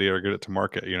patent this idea or get it to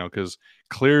market, you know, because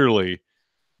clearly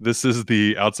this is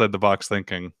the outside the box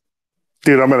thinking.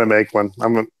 Dude, I'm going to make one.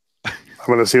 I'm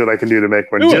going to see what I can do to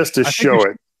make one just to show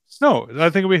it. No,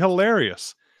 I think it'd be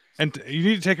hilarious. And you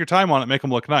need to take your time on it, make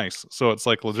them look nice, so it's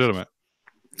like legitimate.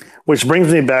 Which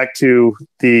brings me back to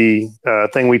the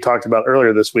thing we talked about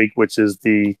earlier this week, which is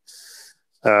the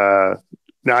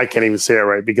now I can't even say it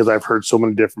right because I've heard so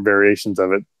many different variations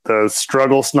of it. The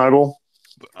struggle snuggle.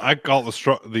 I call it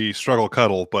the struggle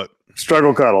cuddle, but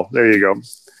struggle cuddle. There you go.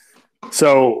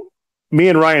 So me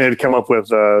and Ryan had come up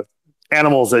with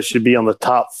animals that should be on the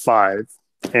top 5.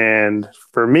 And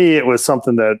for me, it was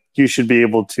something that you should be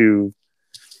able to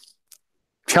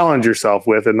challenge yourself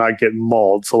with and not get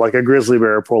mauled. So like a grizzly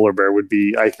bear or polar bear would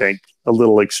be, I think, a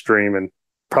little extreme and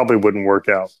probably wouldn't work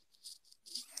out.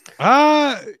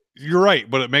 You're right,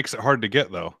 but it makes it hard to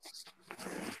get though.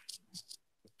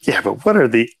 Yeah, but what are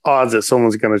the odds that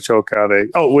someone's going to choke out a...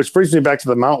 Oh, which brings me back to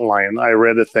the mountain lion. I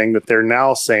read a thing that they're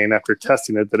now saying after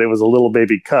testing it that it was a little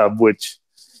baby cub, which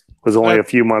was only a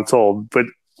few months old. But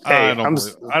hey,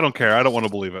 I don't care. I don't want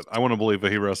to believe it. I want to believe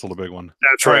that he wrestled a big one.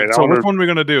 That's right. So which one are we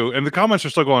going to do? And the comments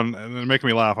are still going and making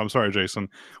me laugh. I'm sorry, Jason.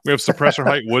 We have suppressor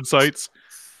height wood sights.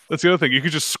 That's the other thing. You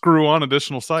could just screw on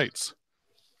additional sights.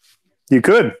 You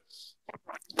could.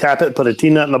 Tap it, put a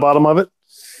T-nut in the bottom of it.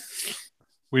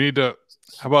 We need to...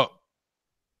 How about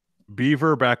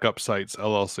Beaver Backup Sites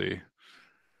LLC?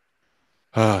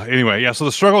 Anyway, yeah. So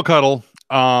the struggle cuddle,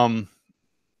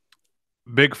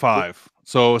 big 5.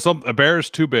 So a bear is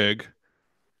too big.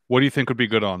 What do you think would be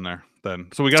good on there then?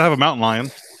 So we gotta have a mountain lion.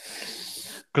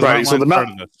 Right. So the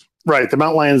mountain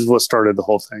lion is what started the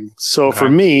whole thing. So for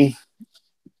me,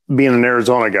 being an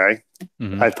Arizona guy,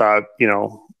 I thought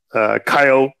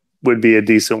coyote would be a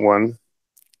decent one.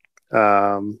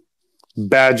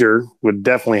 Badger would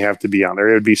definitely have to be on there.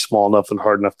 It would be small enough and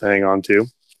hard enough to hang on to.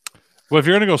 Well, if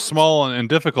you're going to go small and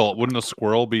difficult, wouldn't a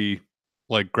squirrel be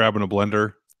like grabbing a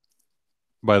blender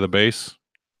by the base?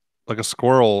 Like a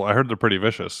squirrel, I heard they're pretty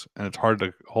vicious and it's hard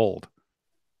to hold.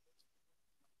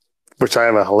 Which I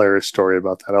have a hilarious story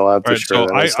about that. I'll have to share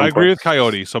that. I agree with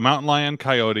coyote. So mountain lion,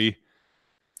 coyote,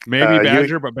 maybe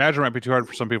badger, but badger might be too hard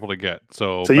for some people to get.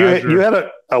 So you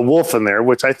had a wolf in there,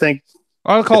 which I think...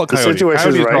 I'll call it coyote.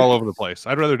 Coyotes are all over the place.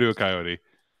 I'd rather do a coyote.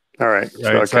 All right. So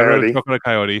I'd rather go with a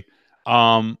coyote.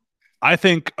 I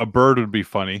think a bird would be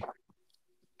funny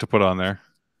to put on there.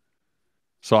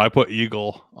 So I put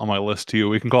eagle on my list too.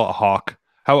 We can call it hawk.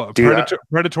 How about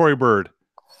predatory bird?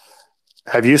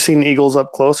 Have you seen eagles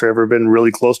up close or ever been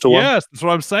really close to one? Yes, that's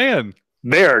what I'm saying.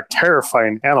 They are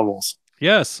terrifying animals.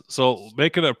 Yes. So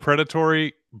make it a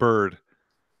predatory bird.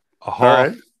 A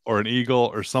hawk or an eagle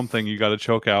or something you got to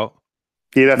choke out.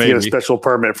 You'd have to get a special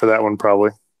permit for that one,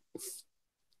 probably.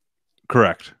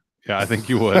 Correct. Yeah, I think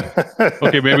you would.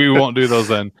 Okay, maybe we won't do those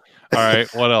then. All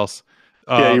right, what else?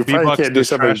 You probably can't do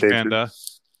something trash panda,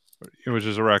 which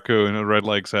is a raccoon. And Red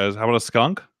Leg says, "How about a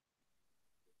skunk?"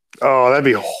 Oh, that'd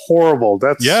be horrible.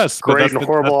 That's great and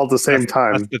horrible all at the same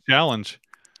time. That's the challenge.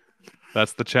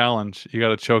 That's the challenge. You got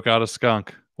to choke out a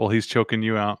skunk while he's choking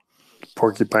you out.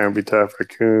 Porcupine would be tough.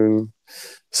 Raccoon.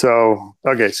 So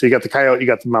so you got the coyote, you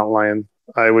got the mountain lion.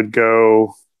 I would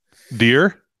go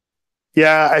deer.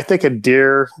 Yeah, I think a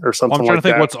deer or something like that. I'm trying to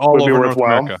think what's all over North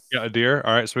America. Yeah, a deer.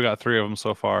 All right, so we got 3 of them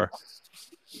so far.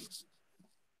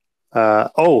 How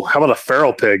about a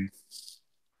feral pig?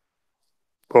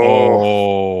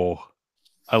 Oh,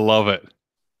 I love it.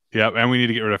 Yep, and we need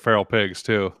to get rid of feral pigs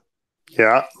too.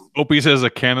 Yeah. Opie says a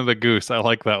Canada goose. I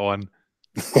like that one.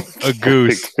 A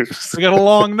goose. We got a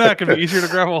long neck. It'd be easier to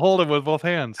grab a hold of with both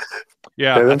hands.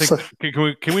 Yeah, I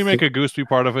think can we make a goose be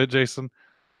part of it, Jason?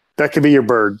 That could be your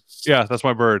bird. Yeah, that's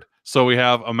my bird. So we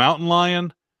have a mountain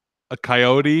lion, a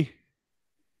coyote,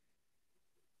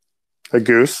 a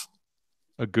goose,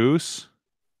 a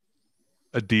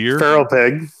deer, feral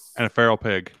pig, and a feral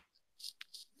pig.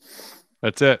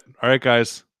 That's it. All right,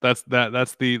 guys. That's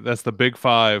the big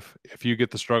 5. If you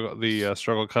get the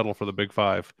struggle cuddle for the big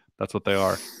 5, that's what they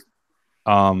are.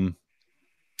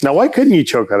 Now, why couldn't you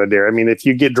choke out a deer? I mean, if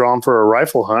you get drawn for a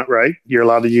rifle hunt, right? You're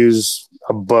allowed to use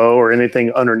a bow or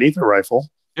anything underneath a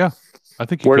rifle. Yeah, I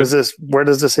think. Where does this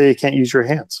say you can't use your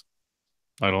hands?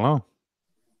 I don't know.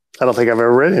 I don't think I've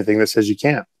ever read anything that says you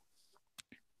can't.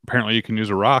 Apparently, you can use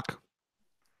a rock.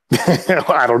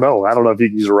 I don't know. I don't know if you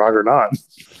can use a rock or not,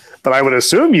 but I would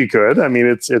assume you could. I mean,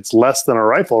 it's less than a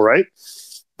rifle, right?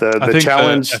 The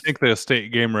challenge. I think the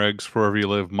state game regs for wherever you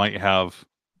live might have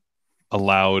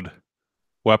allowed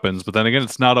weapons, but then again,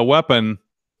 it's not a weapon.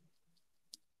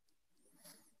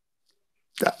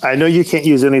 I know you can't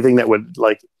use anything that would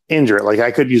like injure it. Like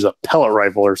I could use a pellet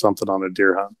rifle or something on a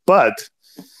deer hunt, but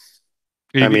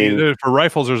I mean, for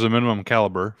rifles, there's a minimum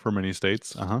caliber for many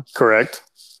states. Correct.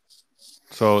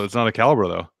 So it's not a caliber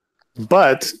though.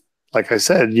 But like I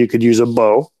said, you could use a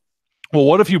bow. Well,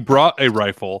 what if you brought a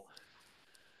rifle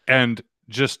and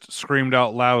just screamed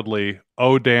out loudly,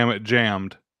 "Oh damn, it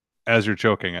jammed," as you're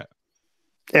choking it.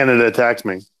 And it attacked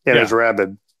me. And Yeah. it's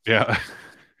rabid. Yeah.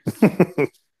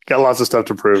 Got lots of stuff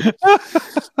to prove.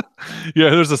 Yeah,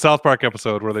 there's a South Park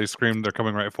episode where they screamed they're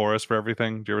coming right for us for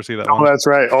everything. Do you ever see that one? Oh, that's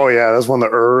right. Oh, yeah. That's one of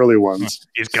the early ones.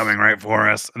 He's coming right for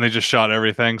us. And they just shot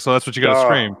everything. So that's what you got to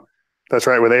scream. That's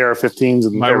right, with AR-15s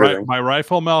and everything. My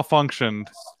rifle malfunctioned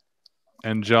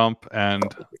and jump. And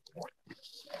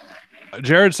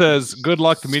Jared says, good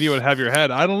luck, the media would have your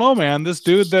head. I don't know, man. This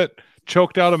dude that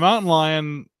choked out a mountain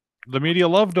lion, the media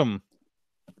loved him.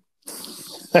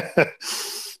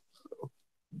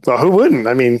 Well, who wouldn't?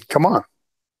 I mean, come on.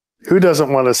 Who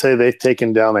doesn't want to say they've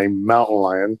taken down a mountain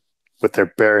lion with their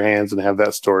bare hands and have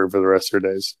that story for the rest of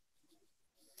their days?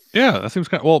 Yeah, that seems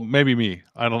kind of, well, maybe me.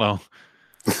 I don't know.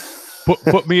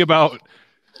 Put me about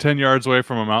 10 yards away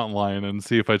from a mountain lion and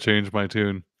see if I change my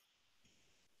tune.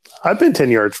 I've been 10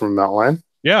 yards from a mountain lion.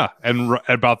 Yeah, and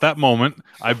about that moment,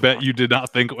 I bet you did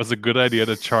not think it was a good idea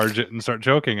to charge it and start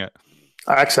choking it.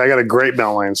 Actually, I got a great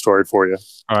mountain lion story for you.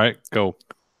 All right, go.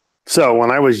 So when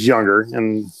I was younger,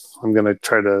 and I'm going to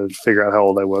try to figure out how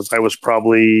old I was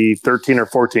probably 13 or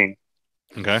 14.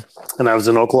 Okay. And I was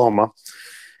in Oklahoma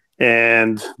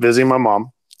and visiting my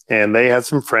mom. And they had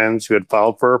some friends who had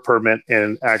filed for a permit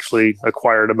and actually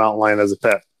acquired a mountain lion as a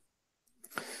pet.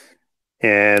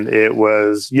 And it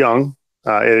was young.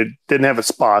 It didn't have its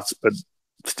spots, but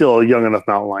still a young enough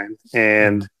mountain lion.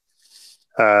 And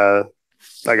I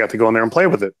got to go in there and play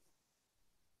with it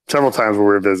several times when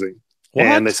we were visiting. What?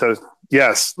 And they said,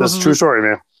 yes, that's a true story,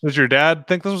 man. Does your dad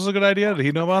think this was a good idea? Did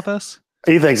he know about this?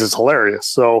 He thinks it's hilarious.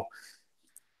 So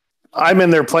I'm in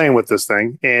there playing with this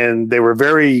thing, and they were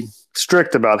very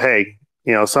strict about, hey,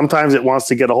 sometimes it wants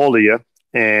to get a hold of you,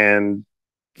 and,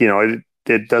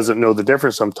 it doesn't know the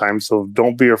difference sometimes. So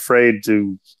don't be afraid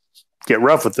to get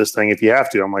rough with this thing if you have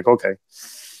to. I'm like, okay.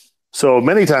 So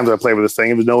many times I played with this thing,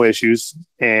 it was no issues,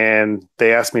 and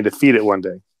they asked me to feed it one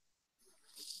day.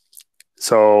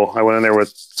 So I went in there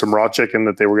with some raw chicken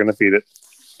that they were going to feed it.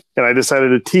 And I decided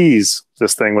to tease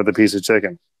this thing with a piece of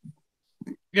chicken.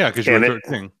 Yeah, because you were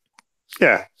 13.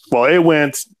 Yeah. Well, it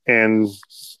went and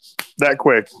that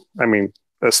quick. I mean,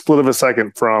 a split of a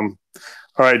second from,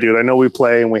 all right, dude, I know we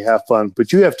play and we have fun,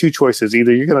 but you have two choices.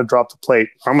 Either you're going to drop the plate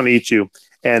or I'm going to eat you.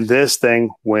 And this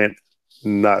thing went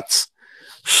nuts.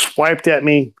 Swiped at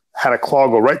me, had a claw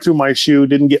go right through my shoe,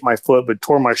 didn't get my foot, but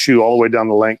tore my shoe all the way down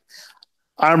the length.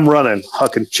 I'm running,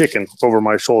 hucking chicken over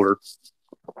my shoulder,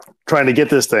 trying to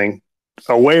get this thing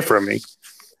away from me.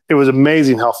 It was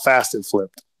amazing how fast it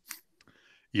flipped.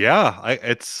 Yeah,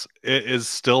 it is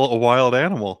still a wild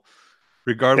animal,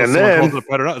 regardless of someone calls it a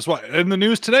pet or not. That's why in the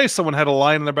news today, someone had a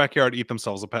lion in their backyard eat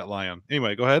themselves a pet lion.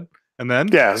 Anyway, go ahead. And then?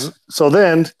 Yeah. So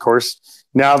then, of course,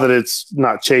 now that it's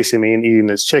not chasing me and eating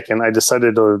this chicken, I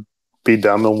decided to be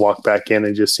dumb and walk back in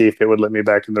and just see if it would let me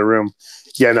back in the room.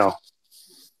 Yeah, no.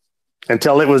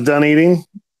 Until it was done eating,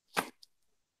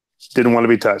 didn't want to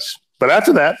be touched. But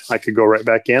after that, I could go right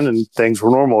back in and things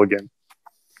were normal again.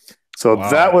 So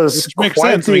that was quite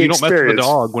sense. I mean, you don't mess with the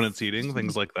dog when it's eating,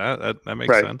 things like that. That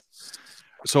makes sense.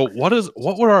 So what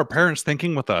were our parents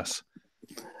thinking with us?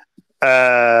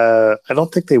 I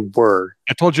don't think they were.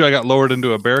 I told you I got lowered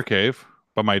into a bear cave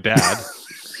by my dad.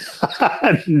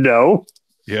 No.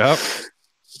 Yep.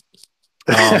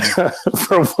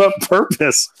 For what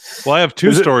purpose? Well, I have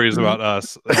two stories about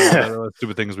us.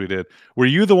 Stupid things we did. Were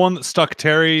you the one that stuck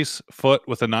Terry's foot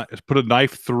with a knife? Put a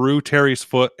knife through Terry's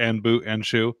foot and boot and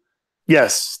shoe?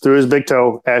 Yes, through his big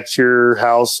toe at your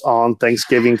house on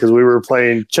Thanksgiving because we were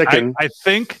playing chicken.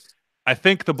 I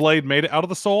think the blade made it out of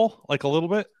the sole, like a little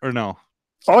bit, or no?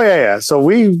 Oh yeah. So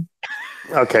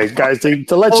okay, guys, to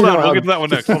let you know, we'll get to that one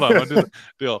next. Hold on, I'll do the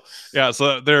deal. Yeah,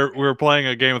 so we were playing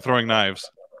a game of throwing knives.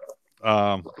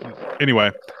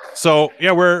 Anyway, so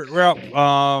yeah, we're out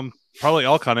probably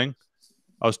elk hunting.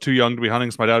 I was too young to be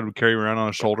hunting, so my dad would carry me around on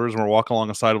his shoulders, and we're walking along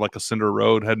the side of like a cinder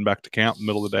road heading back to camp in the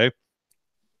middle of the day.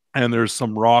 And there's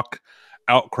some rock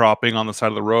outcropping on the side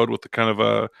of the road with the kind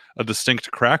of a distinct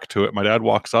crack to it. My dad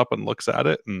walks up and looks at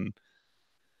it and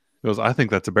goes, I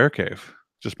think that's a bear cave,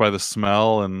 just by the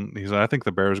smell. And he's like, I think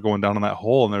the bear is going down in that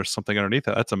hole and there's something underneath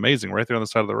it. That's amazing, right there on the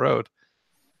side of the road.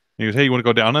 And he goes, hey, you want to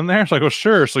go down in there? So I go,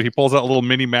 sure. So he pulls out a little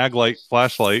mini mag light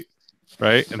flashlight,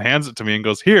 right, and hands it to me and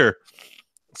goes, here.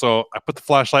 So I put the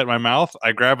flashlight in my mouth.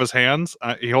 I grab his hands.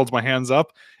 He holds my hands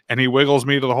up and he wiggles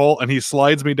me to the hole and he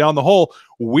slides me down the hole.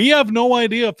 We have no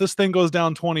idea if this thing goes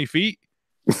down 20 feet.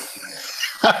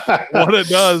 What it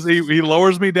does, he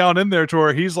lowers me down in there to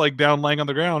where he's like down laying on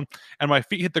the ground and my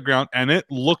feet hit the ground and it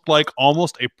looked like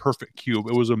almost a perfect cube.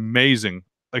 It was amazing.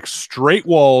 Like straight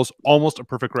walls, almost a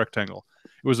perfect rectangle.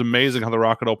 It was amazing how the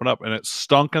rock could open up, and it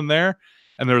stunk in there.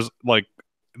 And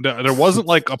there wasn't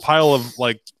like a pile of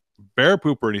like bear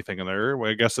poop or anything in there.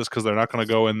 Well, I guess it's because they're not going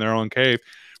to go in their own cave.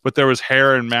 But there was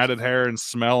hair and matted hair and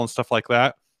smell and stuff like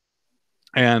that.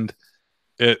 And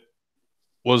it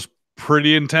was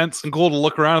pretty intense and cool to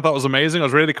look around. I thought it was amazing. I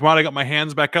was ready to come out. I got my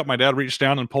hands back up. My dad reached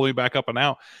down and pulled me back up and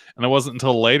out. And it wasn't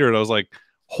until later that I was like,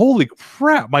 holy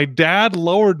crap, my dad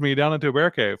lowered me down into a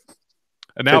bear cave.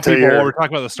 And now people, while we're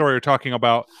talking about the story, are talking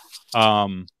about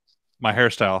my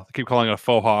hairstyle. I keep calling it a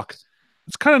faux hawk.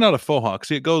 It's kind of not a faux hawk.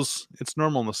 See, it's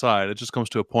normal on the side. It just comes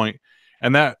to a point.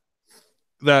 And that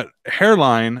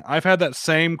hairline, I've had that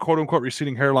same quote-unquote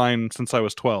receding hairline since I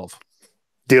was 12.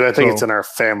 Dude, I think it's in our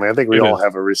family. I think we all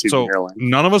have a receding hairline.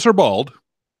 None of us are bald.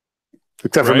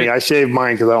 Except for me. I shaved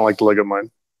mine because I don't like to look at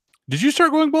mine. Did you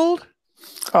start going bald?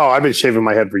 Oh, I've been shaving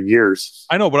my head for years.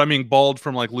 I know, but I mean bald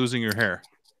from like losing your hair.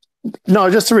 No,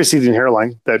 just a receding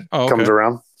hairline that comes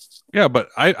around. Yeah, but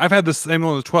I've had the same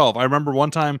one with 12. I remember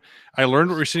one time I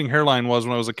learned what receding hairline was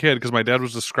when I was a kid because my dad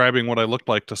was describing what I looked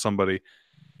like to somebody.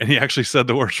 And he actually said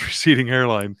the word receding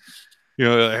hairline. You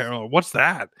know, what's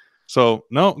that? So,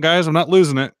 no, guys, I'm not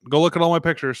losing it. Go look at all my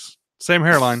pictures. Same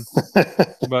hairline.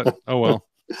 But, oh well.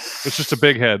 It's just a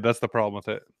big head. That's the problem with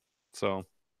it. So,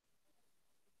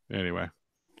 anyway.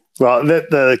 Well,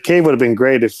 the cave would have been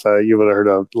great if you would have heard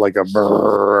a brr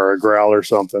or a growl or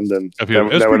something. Then it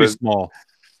was pretty small.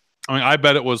 I mean, I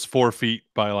bet it was 4 feet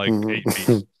by like 8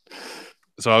 feet.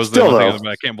 So I was thinking,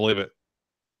 I can't believe it.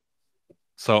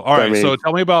 So, all right. So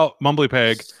tell me about Mumbly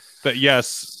Peg. That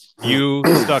yes, you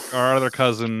stuck our other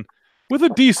cousin with a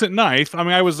decent knife. I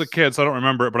mean, I was a kid, so I don't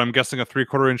remember it, but I'm guessing a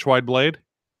 3/4 inch wide blade.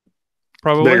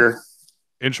 Probably bigger,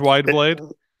 inch wide blade.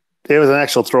 It was an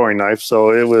actual throwing knife,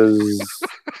 so it was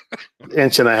 1.5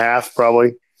 inches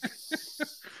probably.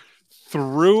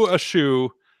 Through a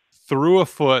shoe, through a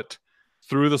foot,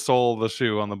 through the sole of the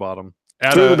shoe on the bottom.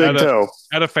 Through the big toe.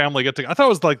 At a family get together. I thought it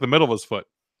was like the middle of his foot.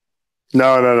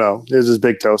 No. It was his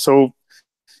big toe. So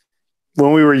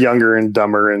when we were younger and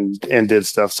dumber and did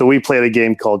stuff, so we played a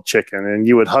game called Chicken, and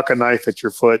you would huck a knife at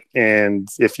your foot, and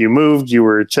if you moved, you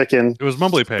were chicken. It was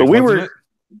Mumbly Peg. But we were,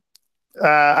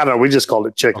 I don't know, we just called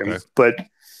it Chicken. Okay.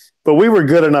 But we were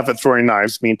good enough at throwing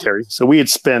knives, me and Terry. So we had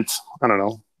spent, I don't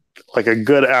know, like a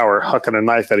good hour hucking a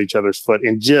knife at each other's foot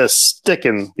and just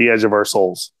sticking the edge of our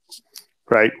soles.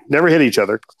 Right? Never hit each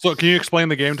other. So can you explain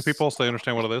the game to people so they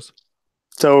understand what it is?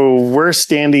 So we're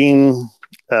standing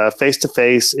face to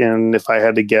face, and if I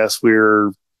had to guess,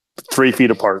 we're 3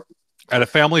 feet apart. At a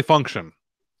family function.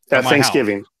 At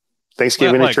Thanksgiving.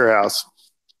 Thanksgiving at your house.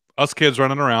 Us kids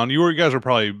running around. You guys were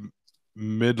probably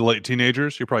mid to late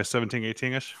teenagers. You're probably 17,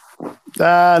 18-ish.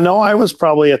 No, I was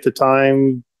probably at the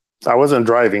time, I wasn't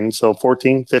driving, so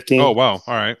 14, 15. Oh, wow.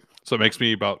 All right. So it makes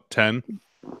me about 10.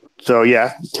 So,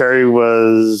 yeah, Terry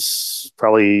was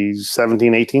probably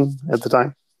 17, 18 at the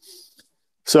time.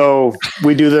 So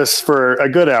we do this for a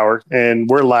good hour, and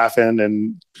we're laughing,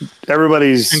 and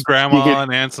everybody's... And grandma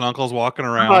and aunts and uncles walking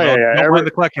around. Oh, yeah. Don't mind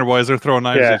the collector boys. They're throwing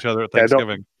knives at each other at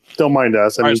Thanksgiving. Don't mind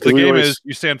us. All right, so the game is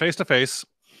you stand face to face.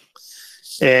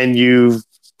 And you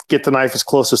get the knife as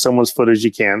close to someone's foot as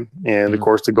you can. And, of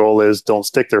course, the goal is don't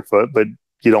stick their foot, but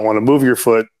you don't want to move your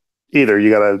foot either.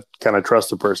 You got to kind of trust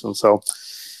the person. So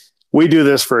we do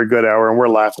this for a good hour, and we're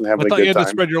laughing, having a good time. I thought you had to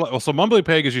spread your legs. Well, so Mumbly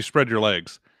Peg is you spread your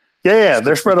legs. Yeah,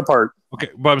 they're spread apart. Okay,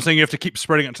 but I'm saying you have to keep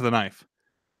spreading it to the knife.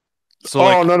 So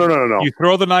no. You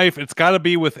throw the knife, it's got to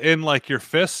be within like your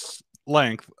fist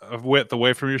length of width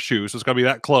away from your shoe. So it's got to be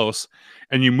that close.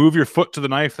 And you move your foot to the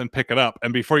knife and pick it up.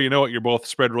 And before you know it, you're both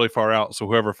spread really far out. So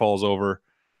whoever falls over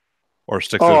or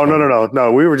sticks. Oh,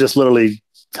 no. We were just literally,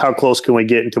 how close can we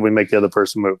get until we make the other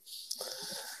person move?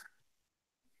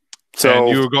 So and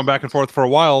you were going back and forth for a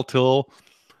while till,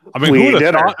 I mean, who would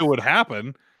have thought it would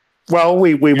happen? Well,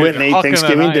 we went and ate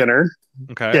Thanksgiving dinner.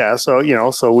 Okay. Yeah.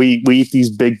 So we eat these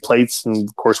big plates, and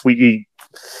of course we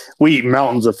eat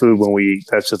mountains of food when we eat.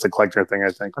 That's just a collector thing,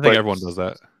 I think. I think everyone does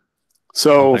that.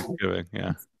 So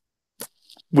yeah.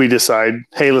 We decide,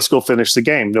 hey, let's go finish the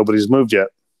game. Nobody's moved yet.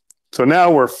 So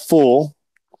now we're full,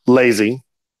 lazy,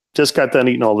 just got done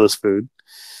eating all this food.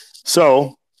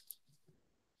 So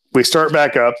we start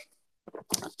back up.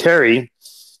 Terry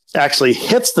actually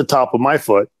hits the top of my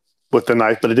foot with the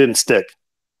knife, but it didn't stick.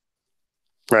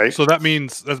 Right. So that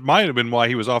means that might have been why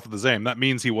he was off of the Zame. That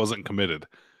means he wasn't committed.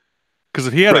 Because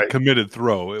if he had a committed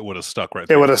throw, it would have stuck right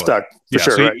there. It would have stuck for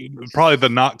sure. So probably the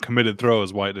not committed throw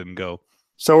is why it didn't go.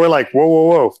 So we're like,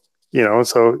 whoa.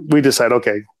 So we decide,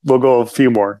 okay, we'll go a few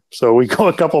more. So we go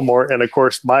a couple more. And of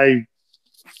course, I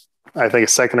think a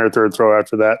second or third throw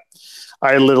after that,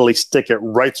 I literally stick it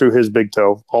right through his big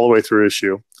toe, all the way through his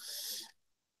shoe.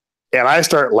 And I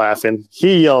start laughing.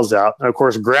 He yells out. And of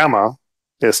course, Grandma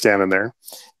is standing there.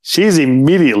 She's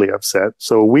immediately upset.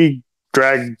 So we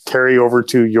drag Terry over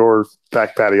to your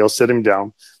back patio, sit him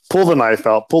down, pull the knife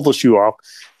out, pull the shoe off.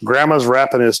 Grandma's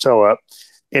wrapping his toe up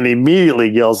and immediately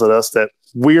yells at us that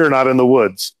we are not in the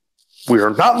woods. We are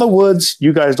not in the woods.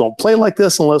 You guys don't play like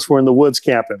this unless we're in the woods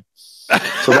camping.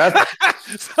 So that's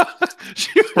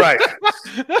right.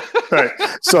 Right.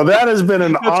 So that has been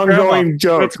an ongoing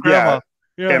joke. Yeah.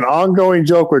 An ongoing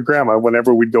joke with Grandma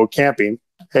whenever we'd go camping.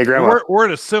 Hey, Grandma. We're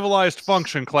at a civilized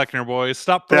function, Kleckner boys.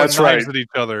 Stop throwing knives at each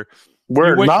other.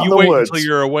 We're not in the woods. Until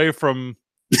you're away from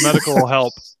medical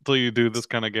help until you do this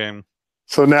kind of game.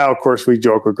 So now, of course, we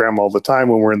joke with Grandma all the time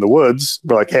when we're in the woods.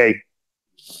 We're like, hey,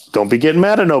 don't be getting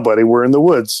mad at nobody. We're in the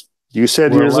woods. You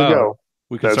said years ago.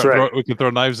 We can we can throw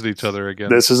knives at each other again.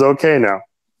 This is okay now.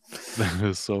 That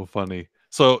is so funny.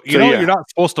 So you're not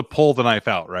supposed to pull the knife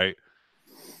out, right?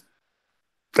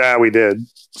 Yeah, we did.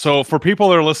 So for people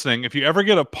that are listening, if you ever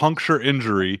get a puncture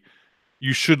injury,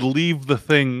 you should leave the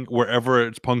thing wherever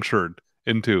it's punctured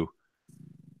into.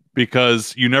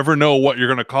 Because you never know what you're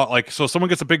going to call. Like, so if someone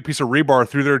gets a big piece of rebar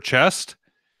through their chest,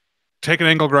 take an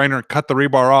angle grinder and cut the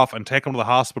rebar off and take them to the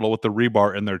hospital with the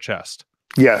rebar in their chest.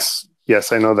 Yes.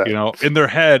 Yes, I know that. You know, in their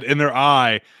head, in their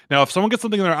eye. Now, if someone gets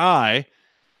something in their eye,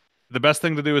 the best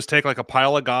thing to do is take like a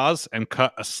pile of gauze and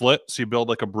cut a slit so you build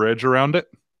like a bridge around it.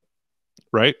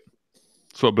 Right?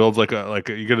 So it builds like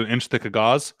you get an inch thick of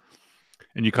gauze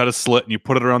and you cut a slit and you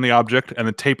put it around the object and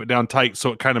then tape it down tight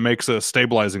so it kind of makes a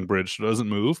stabilizing bridge so it doesn't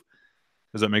move.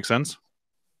 Does that make sense?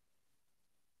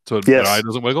 So the eye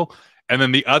doesn't wiggle. And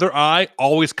then the other eye,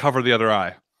 always cover the other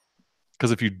eye.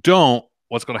 Because if you don't,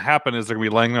 what's going to happen is they're going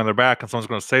to be laying on their back and someone's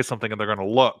going to say something and they're going to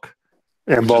look.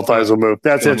 And both eyes will move.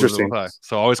 That's interesting.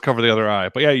 So always cover the other eye.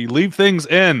 But yeah, you leave things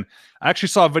in. I actually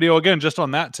saw a video again just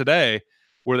on that today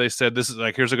where they said, this is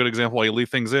like, here's a good example why you leave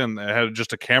things in. They had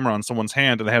just a camera on someone's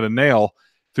hand and they had a nail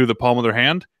through the palm of their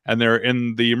hand and they're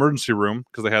in the emergency room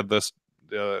because they had this,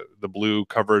 the blue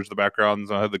coverage, the backgrounds,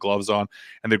 I had the gloves on,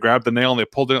 and they grabbed the nail and they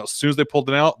pulled it out. As soon as they pulled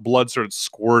it out, blood started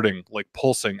squirting, like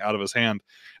pulsing out of his hand.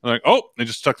 And they're like, oh, they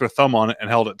just stuck their thumb on it and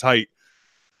held it tight.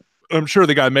 I'm sure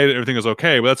the guy made it, everything was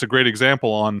okay, but that's a great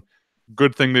example on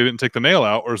good thing they didn't take the nail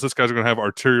out, or is this guy's going to have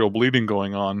arterial bleeding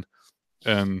going on,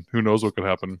 and who knows what could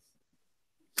happen.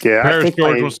 Yeah, Paris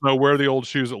George wants to know where are the old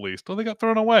shoes at least. Oh, they got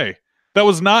thrown away. That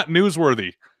was not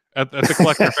newsworthy at the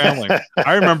Kleckner family.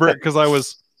 I remember it because I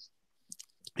was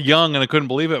young and I couldn't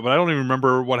believe it, but I don't even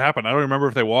remember what happened. I don't remember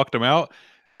if they walked him out.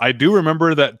 I do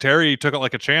remember that Terry took it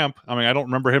like a champ. I mean, I don't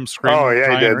remember him screaming or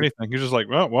anything. He's just like,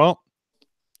 well,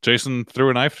 Jason threw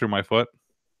a knife through my foot.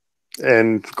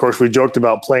 And of course, we joked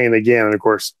about playing again, and of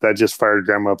course, that just fired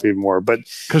Grandma up even more. But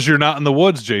because you're not in the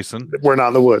woods, Jason, we're not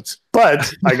in the woods.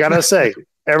 But I gotta say,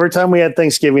 every time we had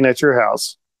Thanksgiving at your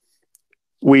house,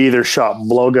 we either shot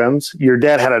blowguns. Your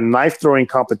dad had a knife throwing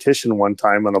competition one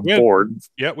time on a board.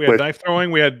 Yeah, we had knife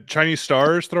throwing. We had Chinese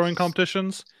stars throwing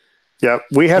competitions. Yeah,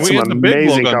 we had some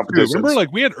amazing competitions. Remember,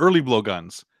 like we had early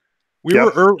blowguns. We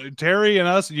were early, Terry and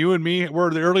us, you and me,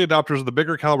 were the early adopters of the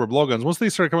bigger caliber blowguns. Once they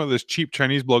started coming with this cheap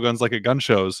Chinese blowguns like at gun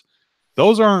shows,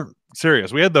 those aren't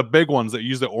serious. We had the big ones that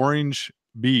use the orange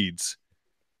beads.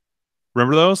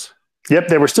 Remember those? Yep,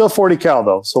 they were still 40 cal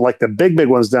though. So like the big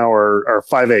ones now are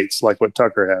 5/8, like what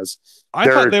Tucker has. I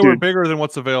thought they were bigger than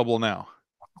what's available now.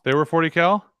 They were 40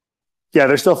 cal? Yeah,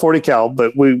 they're still 40 cal,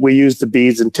 but we used the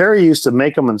beads, and Terry used to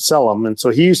make them and sell them, and so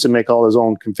he used to make all his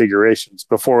own configurations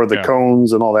before the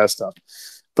cones and all that stuff.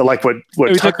 But like what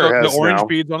Tucker has the orange now,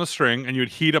 beads on a string, and you'd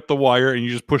heat up the wire, and you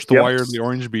just push the wire to the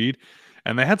orange bead,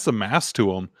 and they had some mass to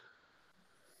them.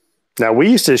 Now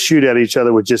we used to shoot at each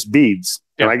other with just beads,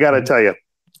 and I got to tell you,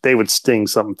 they would sting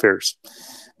something fierce.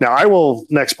 Now I will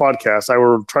next podcast. I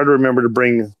will try to remember to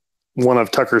bring one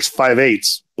of Tucker's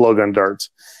 5/8 blowgun darts.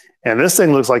 And this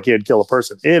thing looks like you'd kill a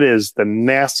person. It is the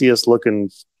nastiest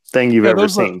looking thing you've ever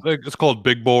seen. It's called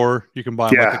Big Bore. You can buy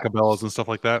them like the Cabela's and stuff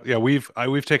like that. Yeah,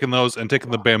 we've taken those and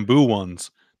taken the bamboo ones,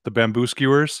 the bamboo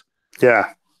skewers.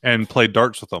 Yeah. And played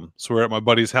darts with them. So we're at my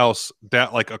buddy's house,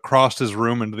 like across his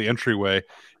room into the entryway,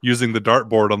 using the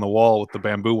dartboard on the wall with the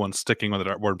bamboo one sticking on the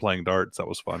dartboard playing darts. That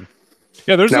was fun.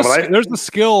 Yeah, there's the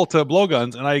skill to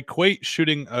blowguns, and I equate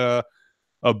shooting a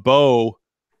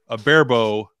bare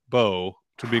bow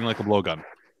to being like a blowgun.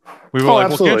 We were like,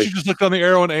 absolutely. Well, can't you just look down the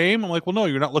arrow and aim? I'm like, well, no,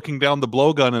 you're not looking down the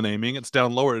blowgun and aiming. It's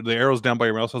down lower. The arrow's down by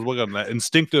your mouse. Blowgun. That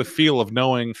instinctive feel of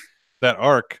knowing that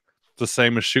arc, the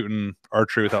same as shooting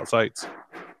archery without sights.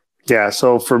 Yeah.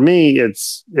 So for me,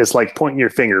 it's like pointing your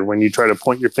finger when you try to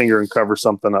point your finger and cover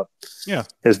something up. Yeah.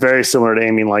 It's very similar to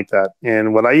aiming like that.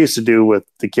 And what I used to do with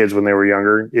the kids when they were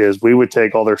younger is we would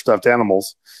take all their stuffed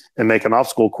animals and make an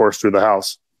obstacle course through the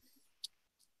house,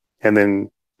 and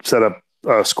then set up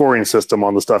a scoring system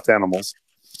on the stuffed animals.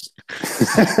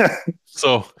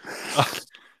 So,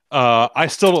 I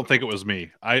still don't think it was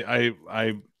me.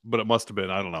 But it must have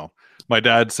been. I don't know. My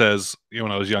dad says,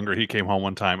 when I was younger, he came home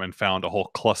one time and found a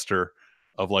whole cluster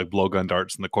of like blowgun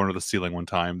darts in the corner of the ceiling one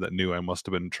time that knew I must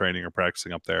have been training or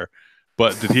practicing up there.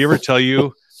 But did he ever tell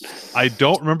you? I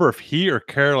don't remember if he or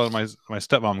Carolyn, my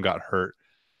stepmom, got hurt.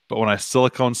 But when I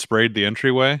silicone sprayed the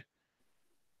entryway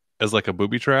as like a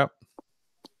booby trap.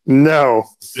 No.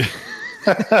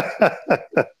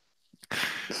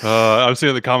 I'm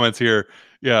seeing the comments here.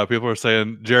 Yeah, people are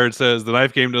saying, Jared says, the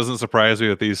knife game doesn't surprise me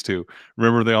with these two.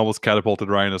 Remember, they almost catapulted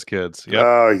Ryan as kids. Yep.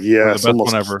 Oh, yeah. The best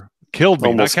one ever. Killed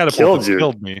me. Not catapulted,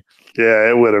 killed me.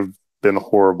 Yeah, it would have been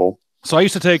horrible. So I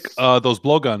used to take those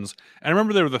blowguns, and I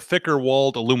remember they were the thicker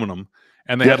walled aluminum,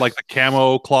 and they had like the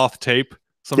camo cloth tape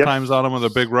sometimes on them with a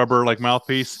big rubber like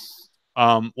mouthpiece.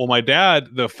 Well, my dad,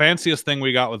 the fanciest thing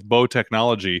we got with bow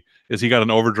technology is he got an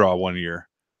overdraw one year.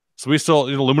 So we still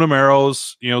aluminum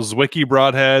arrows, Zwicky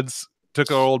broadheads,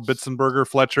 took our old Bitzenberger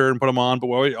Fletcher and put them on, but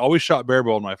we always shot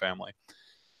barebow in my family.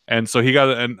 And so he got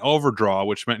an overdraw,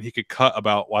 which meant he could cut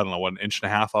about, I don't know, an inch and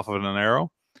a half off of an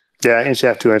arrow. Yeah, inch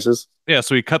and a half, 2 inches. Yeah,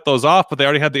 so he cut those off, but they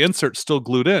already had the inserts still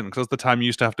glued in, because that's the time you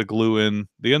used to have to glue in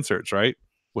the inserts, right?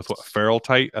 With what, Ferrule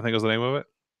Tight, I think was the name of it.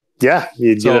 Yeah,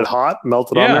 you'd get it hot,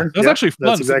 melt it on there. It was actually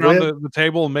fun sitting around the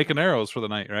table and making arrows for the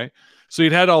night, right? So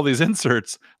you'd had all these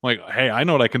inserts. I'm like, hey, I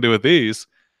know what I can do with these.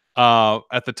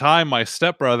 At the time, my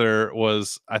stepbrother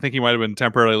I think he might have been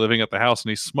temporarily living at the house, and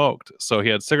he smoked. So he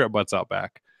had cigarette butts out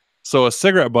back. So a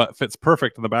cigarette butt fits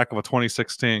perfect in the back of a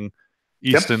 2016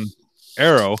 Easton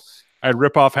arrow. I'd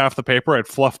rip off half the paper. I'd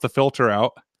fluff the filter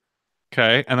out.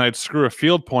 Okay. And I'd screw a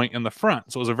field point in the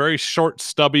front. So it was a very short,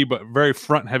 stubby, but very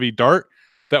front heavy dart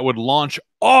that would launch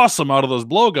awesome out of those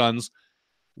blowguns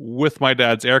with my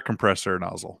dad's air compressor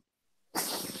nozzle.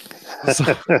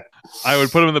 So I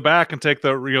would put them in the back and take the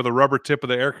the rubber tip of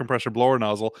the air compressor blower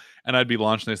nozzle, and I'd be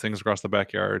launching these things across the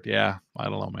backyard. Yeah, I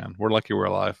don't know, man. We're lucky we're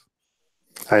alive.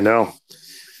 I know.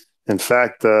 In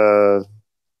fact, God,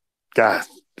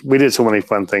 we did so many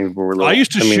fun things when we were little. I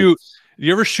used to shoot. Do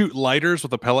you ever shoot lighters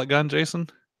with a pellet gun, Jason?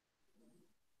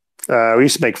 We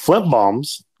used to make flint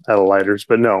bombs out of lighters,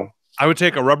 but no. I would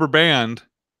take a rubber band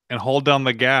and hold down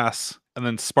the gas and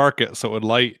then spark it so it would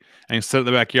light, and you sit in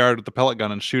the backyard with the pellet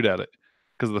gun and shoot at it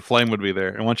because the flame would be there.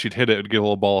 And once you'd hit it, it would give a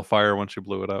little ball of fire once you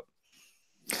blew it up.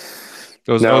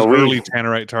 Those early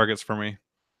tannerite targets for me.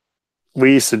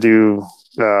 We used to do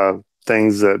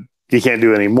things that you can't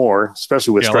do anymore,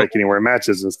 especially with Strike Anywhere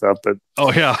matches and stuff. But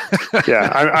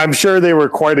I'm sure they were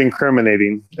quite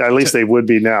incriminating. At least they would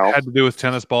be now. Had to do with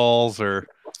tennis balls or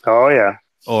yeah.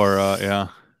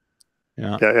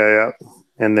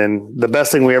 And then the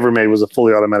best thing we ever made was a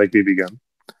fully automatic BB gun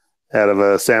out of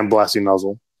a sandblasting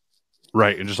nozzle.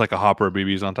 Right, and just like a hopper of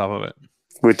BBs on top of it.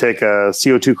 We'd take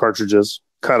CO2 cartridges,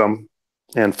 cut them,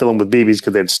 and fill them with BBs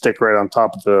because they'd stick right on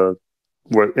top of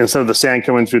instead of the sand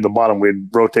coming through the bottom,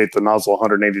 we'd rotate the nozzle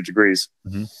 180 degrees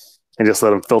and just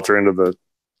let them filter into the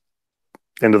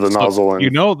nozzle.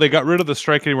 And they got rid of the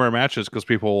Strike Anywhere matches because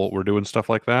people were doing stuff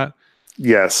like that.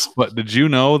 Yes. But did you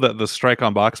know that the Strike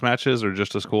on Box matches are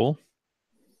just as cool?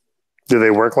 Do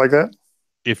they work like that?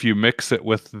 If you mix it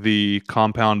with the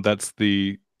compound that's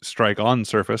the Strike on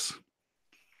surface.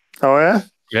 Oh yeah?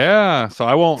 Yeah. So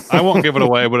I won't give it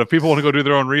away, but if people want to go do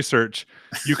their own research,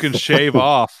 you can shave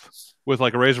off with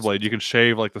like a razor blade. You can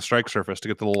shave like the strike surface to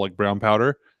get the little like brown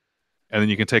powder. And then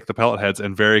you can take the pellet heads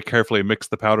and very carefully mix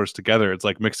the powders together. It's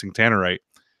like mixing tannerite.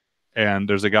 And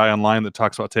there's a guy online that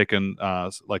talks about taking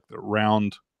like the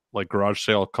round, like garage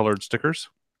sale colored stickers,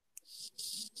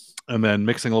 and then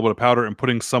mixing a little bit of powder and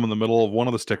putting some in the middle of one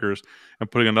of the stickers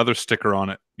and putting another sticker on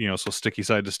it, so sticky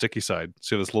side to sticky side.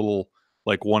 So this little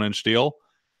like 1-inch deal.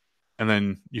 And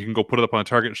then you can go put it up on a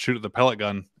target and shoot at the pellet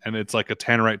gun. And it's like a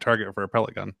tannerite target for a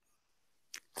pellet gun.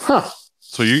 Huh.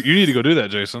 So you need to go do that,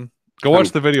 Jason. Go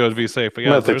watch the video and be safe. But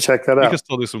yeah, have to check that out. You can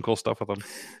still do some cool stuff with them.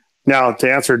 Now,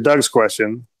 to answer Doug's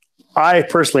question, I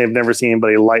personally have never seen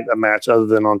anybody light a match other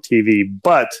than on TV,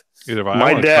 but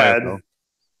my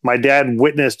dad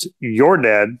witnessed your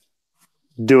dad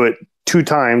do it 2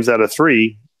 times out of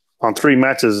 3 on 3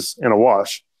 matches in a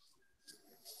wash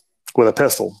with a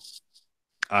pistol.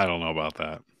 I don't know about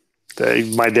that.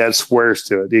 My dad swears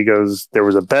to it. He goes, there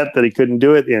was a bet that he couldn't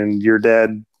do it, and your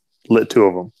dad lit 2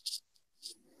 of them.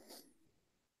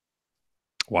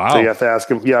 So you Wow. have to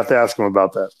ask him. You have to ask him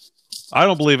about that. I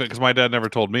don't believe it because my dad never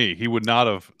told me. He would not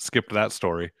have skipped that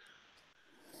story.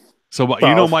 So you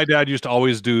know, Well, my dad used to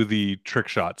always do the trick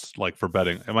shots like for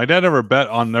betting, and my dad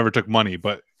never took money.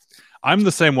 But I'm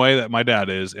the same way that my dad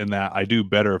is in that I do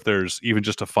better if there's even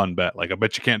just a fun bet. Like I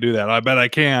bet you can't do that. I bet I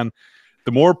can.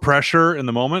 The more pressure in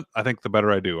the moment, I think the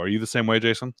better I do. Are you the same way,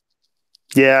 Jason?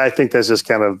 yeah, I think that's just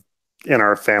kind of in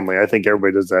our family. I think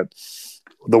everybody does that.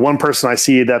 The one person I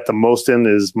see that the most in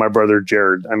is my brother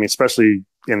Jared. I mean, especially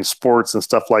in sports and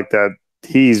stuff like that.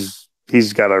 He's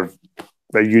got a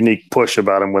unique push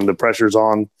about him when the pressure's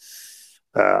on.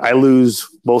 I lose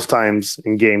most times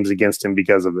in games against him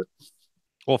because of it.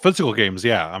 Well, physical games,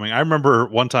 yeah. I mean, I remember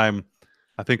one time,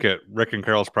 I think at Rick and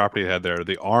Carol's property had there,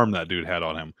 the arm that dude had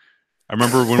on him. I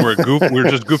remember when we were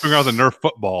just goofing around the Nerf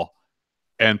football,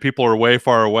 and people are way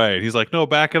far away, and he's like, "No,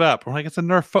 back it up." I'm like, "It's a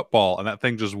Nerf football," and that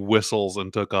thing just whistles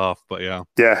and took off. But yeah,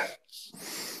 Yeah.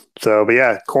 So, but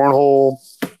yeah, cornhole,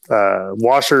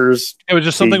 washers. it was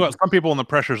just something about some people when the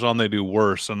pressure's on, they do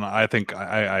worse, and I think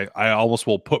I almost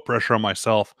will put pressure on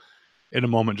myself in a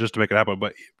moment just to make it happen.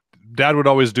 But Dad would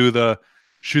always do the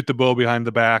shoot the bow behind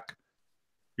the back.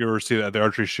 You ever see that at the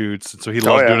archery shoots? And so he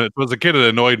loved doing it. But as a kid, it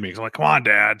annoyed me. I'm like, come on,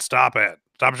 Dad, stop it.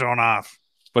 Stop showing off.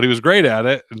 But he was great at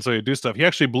it. And so he'd do stuff. He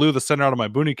actually blew the center out of my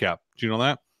boonie cap. Do you know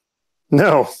that?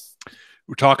 No.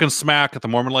 We're talking smack at the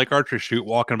Mormon Lake archery shoot,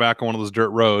 walking back on one of those dirt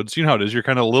roads. You know how it is. You're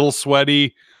kind of a little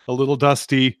sweaty, a little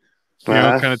dusty, you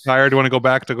know, kind of tired. You want to go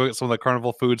back to go get some of the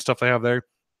carnival food stuff they have there.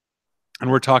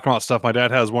 And we're talking about stuff. My dad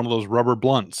has one of those rubber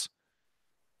blunts.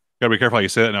 Gotta be careful how you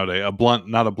say that nowadays. A blunt,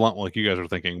 not a blunt like you guys are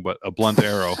thinking, but a blunt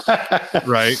arrow.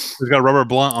 Right? He's got a rubber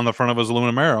blunt on the front of his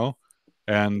aluminum arrow,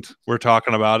 and we're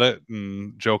talking about it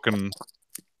and joking.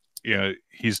 You know,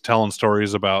 he's telling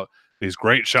stories about these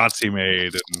great shots he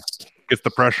made and gets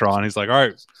the pressure on. He's like, "All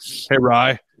right, hey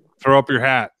Rye, throw up your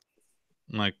hat."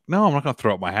 I'm like, "No, I'm not gonna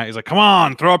throw up my hat." He's like, "Come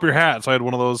on, throw up your hat." So I had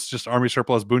one of those just Army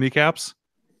surplus boonie caps,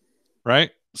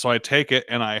 right? So I take it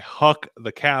and I huck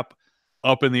the cap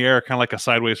up in the air, kind of like a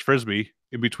sideways frisbee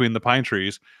in between the pine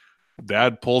trees.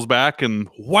 Dad pulls back and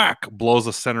whack, blows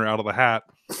the center out of the hat.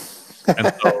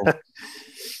 And so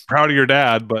proud of your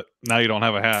dad, but now you don't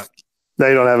have a hat. Now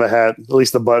you don't have a hat. At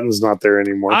least the button's not there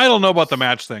anymore. I don't know about the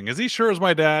match thing. Is he sure as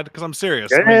my dad? Because I'm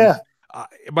serious. Yeah. I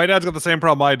mean, my dad's got the same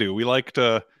problem I do. We like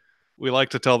to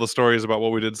tell the stories about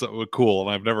what we did something cool,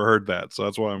 and I've never heard that, so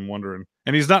that's why I'm wondering.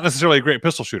 And he's not necessarily a great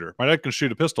pistol shooter. My dad can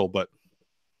shoot a pistol, but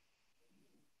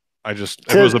if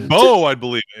it was a bow, I'd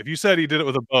believe it. If you said he did it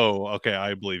with a bow, okay,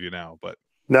 I believe you now. But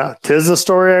no, 'tis the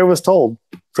story I was told.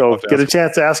 So get a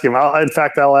chance to ask him. In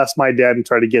fact, I'll ask my dad and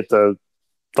try to get the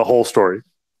whole story.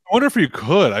 I wonder if you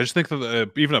could. I just think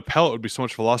that even a pellet would be so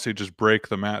much velocity, just break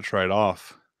the match right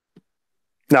off.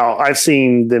 Now, I've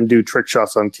seen them do trick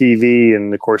shots on TV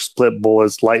and, of course, split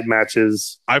bullets, light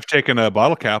matches. I've taken a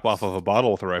bottle cap off of a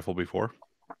bottle with a rifle before.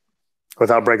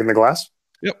 Without breaking the glass?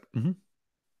 Yep. Mm-hmm.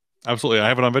 Absolutely. I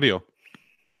have it on video.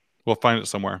 We'll find it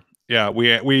somewhere. Yeah,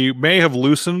 we may have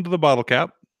loosened the bottle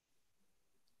cap,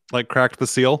 like cracked the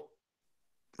seal,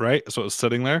 right? So it was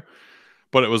sitting there.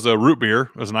 But it was a root beer.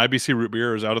 It was an IBC root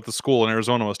beer. It was out at the school in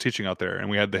Arizona I was teaching out there. And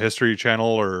we had the History Channel,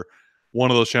 or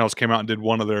one of those channels came out and did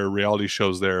one of their reality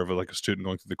shows there of like a student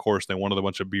going through the course. They wanted a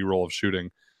bunch of B-roll of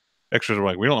shooting. Extras were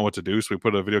like, we don't know what to do. So we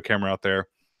put a video camera out there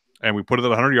and we put it at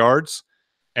 100 yards.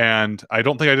 And I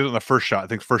don't think I did it in the first shot. I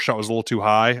think the first shot was a little too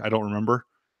high. I don't remember.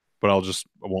 But I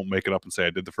won't make it up and say I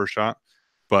did the first shot.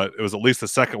 But it was at least the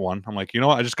second one. I'm like, you know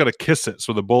what? I just got to kiss it.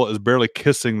 So the bullet is barely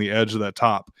kissing the edge of that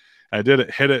top. And I did it,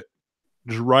 hit it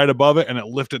just right above it, and it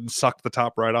lifted and sucked the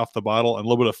top right off the bottle, and a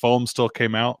little bit of foam still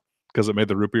came out because it made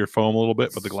the root beer foam a little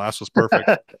bit, but the glass was perfect.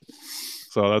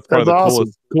 So that's probably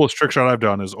the coolest trick shot I've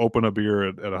done is open a beer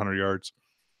at 100 yards.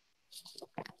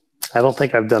 I don't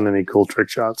think I've done any cool trick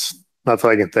shots. Not that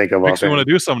I can think of. Makes me want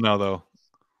to do some now, though.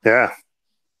 Yeah.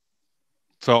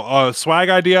 So swag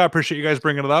idea. I appreciate you guys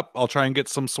bringing it up. I'll try and get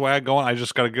some swag going. I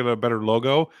just got to get a better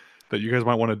logo that you guys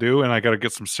might want to do, and I got to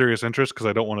get some serious interest because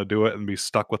I don't want to do it and be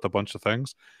stuck with a bunch of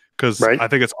things, because I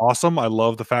think it's awesome. I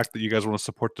love the fact that you guys want to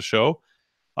support the show,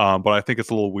 but I think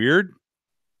it's a little weird,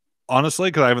 honestly,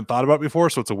 because I haven't thought about it before,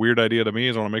 so it's a weird idea to me.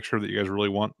 I want to make sure that you guys really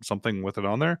want something with it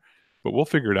on there, but we'll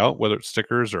figure it out, whether it's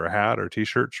stickers or a hat or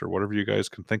t-shirts or whatever you guys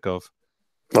can think of.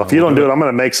 Well, if you don't do it, I'm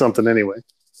going to make something anyway.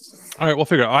 All right, we'll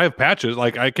figure it out. I have patches.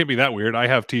 Like, I can't be that weird. I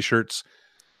have t-shirts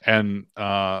and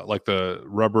like the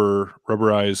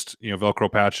rubberized,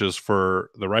 Velcro patches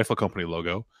for the rifle company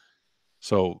logo.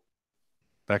 So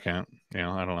that can't, I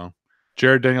don't know.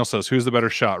 Jared Daniel says, who's the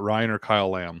better shot, Ryan or Kyle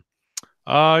Lamb?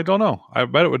 I don't know. I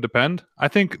bet it would depend. I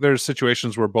think there's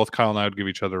situations where both Kyle and I would give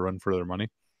each other a run for their money.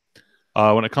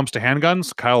 When it comes to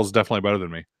handguns, Kyle's definitely better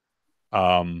than me.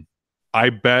 I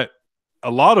bet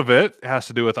a lot of it has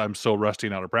to do with I'm so rusty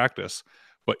and out of practice.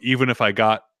 But even if I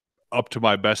got up to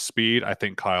my best speed, I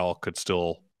think Kyle could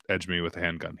still edge me with a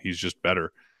handgun. He's just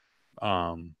better.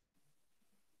 Um,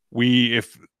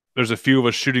 if there's a few of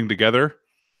us shooting together,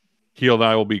 he and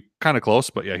I will be kind of close,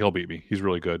 but yeah, he'll beat me. He's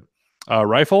really good.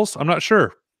 Rifles, I'm not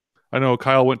sure. I know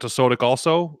Kyle went to Sodic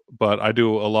also, but I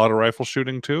do a lot of rifle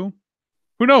shooting too.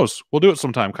 Who knows? We'll do it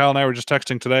sometime. Kyle and I were just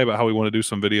texting today about how we want to do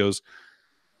some videos,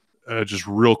 just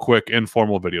real quick,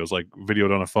 informal videos, like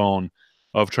videoed on a phone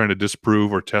of trying to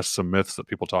disprove or test some myths that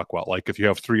people talk about. Like if you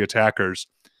have 3 attackers,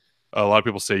 a lot of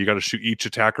people say you got to shoot each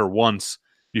attacker once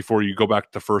before you go back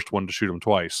to the first one to shoot them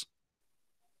twice.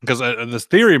 Because this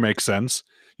theory makes sense.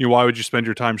 Why would you spend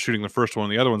your time shooting the first one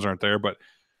when the other ones aren't there? But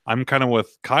I'm kind of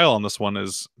with Kyle on this one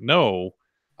is no,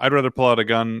 I'd rather pull out a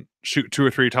gun, shoot 2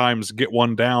 or 3 times, get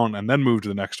one down, and then move to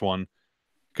the next one.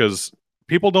 Because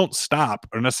people don't stop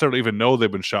or necessarily even know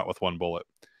they've been shot with one bullet.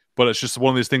 But it's just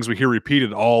one of these things we hear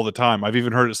repeated all the time. I've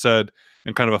even heard it said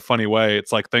in kind of a funny way.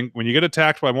 It's like when you get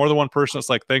attacked by more than one person, it's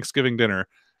like Thanksgiving dinner.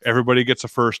 Everybody gets a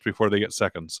first before they get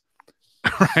seconds.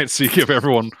 Right? So you give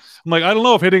everyone. I'm like, I don't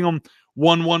know if hitting them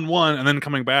 1-1-1 and then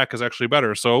coming back is actually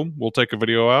better. So we'll take a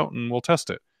video out and we'll test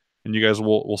it. And you guys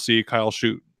will see Kyle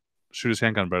shoot his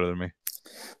handgun better than me.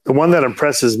 The one that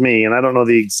impresses me, and I don't know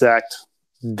the exact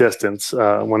distance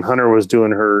when Hunter was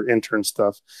doing her intern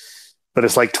stuff, but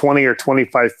it's like 20 or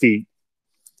 25 feet.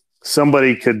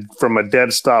 Somebody could, from a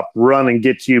dead stop, run and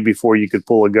get you before you could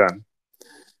pull a gun.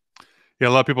 Yeah, a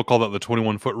lot of people call that the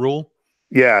 21-foot rule.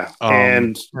 Yeah,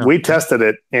 and we tested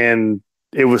it, and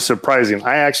it was surprising.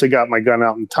 I actually got my gun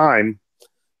out in time,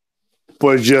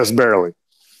 but just barely.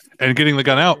 And getting the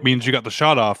gun out means you got the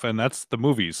shot off, and that's the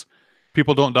movies.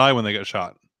 People don't die when they get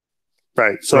shot.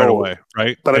 Right. So right away,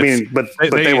 right? But I mean, but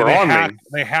they were on me.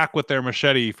 They hack with their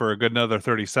machete for a good another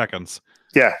 30 seconds.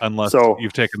 Yeah. Unless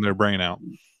you've taken their brain out.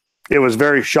 It was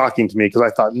very shocking to me because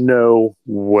I thought, no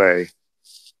way.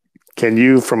 Can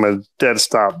you, from a dead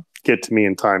stop, get to me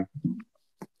in time?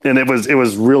 And it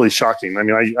was really shocking. I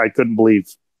mean, I couldn't believe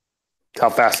how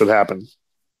fast it happened.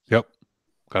 Yep.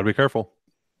 Gotta be careful.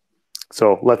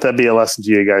 So let that be a lesson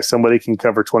to you guys. Somebody can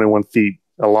cover 21 feet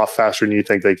a lot faster than you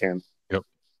think they can. Yep.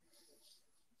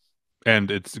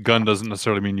 And gun doesn't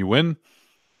necessarily mean you win.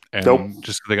 And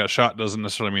just because they got shot doesn't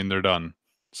necessarily mean they're done.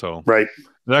 So right.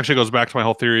 It actually goes back to my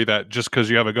whole theory that just because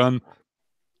you have a gun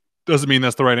doesn't mean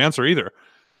that's the right answer either.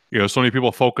 So many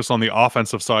people focus on the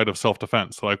offensive side of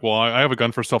self-defense. Like, well, I have a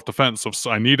gun for self-defense,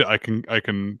 so I need it. I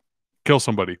can kill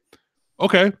somebody.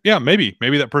 Okay, yeah, maybe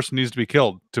that person needs to be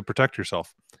killed to protect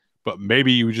yourself. But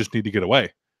maybe you just need to get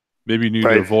away. Maybe you need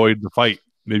to avoid the fight.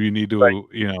 Maybe you need to,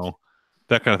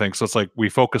 that kind of thing. So it's like we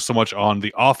focus so much on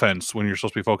the offense when you're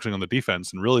supposed to be focusing on the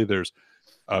defense. And really, there's,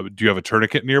 do you have a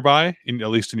tourniquet nearby, at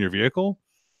least in your vehicle?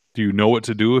 Do you know what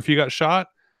to do if you got shot?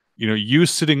 You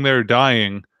sitting there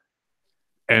dying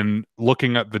and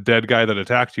looking at the dead guy that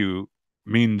attacked you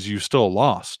means you still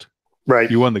lost.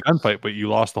 Right. You won the gunfight, but you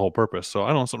lost the whole purpose. So I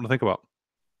don't know, something to think about.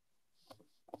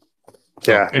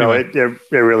 Yeah, so, anyway. No,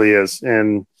 it really is.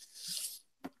 And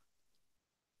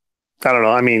I don't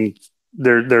know. I mean,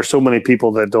 there's so many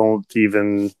people that don't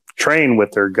even train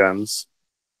with their guns,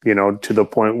 to the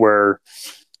point where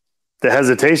the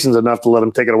hesitation's enough to let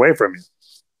them take it away from you.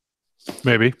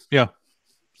 Maybe, yeah.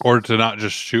 Or to not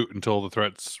just shoot until the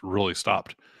threat's really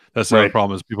stopped. That's the other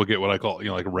problem is people get what I call,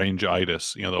 like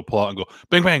range-itis. They'll pull out and go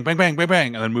bang, bang, bang, bang, bang,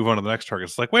 bang, and then move on to the next target.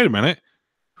 It's like, wait a minute.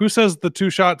 Who says the 2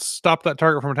 shots stop that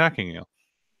target from attacking you?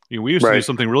 We used to do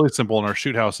something really simple in our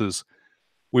shoot houses.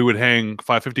 We would hang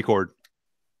 550 cord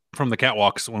from the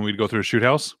catwalks when we'd go through a shoot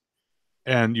house.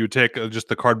 And you would take just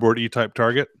the cardboard E-type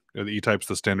target. The E-type's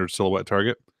the standard silhouette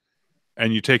target.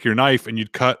 And you take your knife and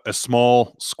you'd cut a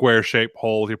small square-shaped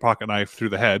hole with your pocket knife through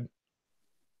the head.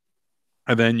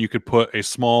 And then you could put a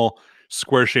small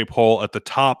square-shaped hole at the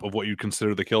top of what you'd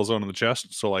consider the kill zone in the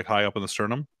chest. So like high up in the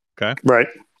sternum. Okay. Right.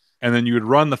 And then you would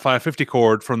run the 550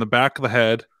 cord from the back of the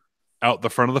head out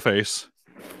the front of the face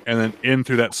and then in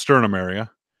through that sternum area.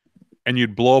 And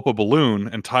you'd blow up a balloon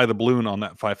and tie the balloon on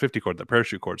that 550 cord, that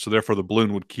parachute cord. So therefore the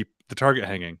balloon would keep the target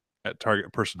hanging at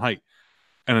target person height.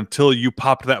 And until you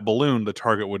popped that balloon, the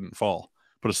target wouldn't fall.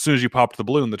 But as soon as you popped the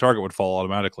balloon, the target would fall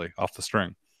automatically off the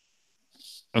string.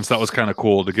 And so that was kind of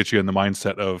cool to get you in the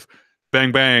mindset of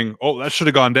bang, bang. Oh, that should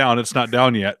have gone down. It's not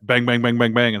down yet. Bang, bang, bang,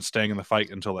 bang, bang, and staying in the fight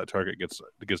until that target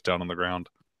gets down on the ground.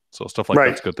 So stuff like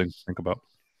that's a good thing to think about.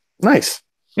 Nice.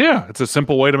 Yeah, it's a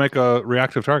simple way to make a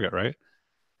reactive target, right?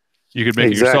 You could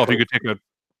make it yourself. You could take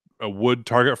a wood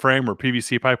target frame or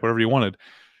PVC pipe, whatever you wanted,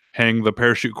 hang the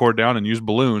parachute cord down and use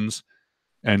balloons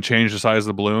and change the size of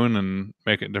the balloon and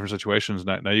make it in different situations.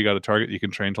 Now you got a target you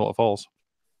can train till it falls.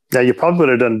 Yeah, you probably would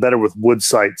have done better with wood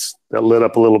sights that lit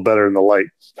up a little better in the light.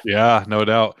 Yeah, no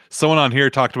doubt. Someone on here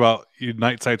talked about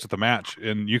night sights with the match,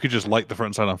 and you could just light the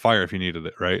front sight on fire if you needed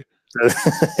it, right?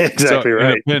 Exactly so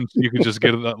right. In a pinch, you could just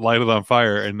get it light it on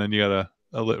fire, and then you got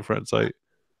a lit front sight.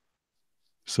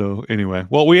 So anyway,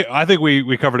 well, I think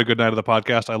we covered a good night of the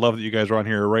podcast. I love that you guys are on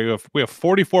here. Right, we have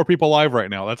 44 people live right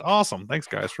now. That's awesome. Thanks,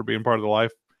 guys, for being part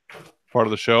of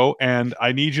the show. And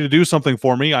I need you to do something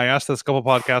for me. I asked this a couple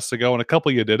podcasts ago, and a couple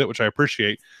of you did it, which I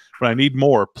appreciate. But I need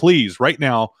more. Please, right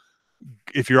now,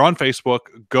 if you're on Facebook,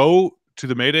 go to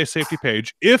the Mayday Safety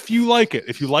page. If you like it,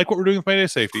 if you like what we're doing with Mayday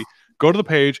Safety, go to the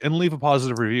page and leave a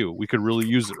positive review. We could really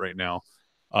use it right now.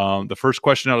 The first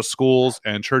question out of schools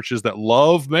and churches that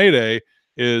love Mayday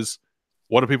is,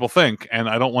 what do people think? And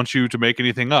I don't want you to make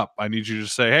anything up. I need you to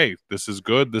say, hey, this is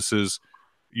good. This is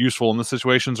useful in the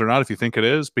situations or not, if you think it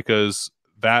is, because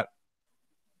that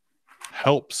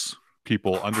helps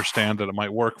people understand that it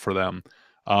might work for them.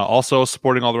 Also,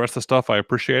 supporting all the rest of the stuff, I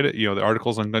appreciate it. You know, the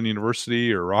articles on Gun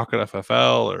University or Rocket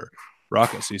FFL or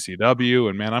Rocket CCW,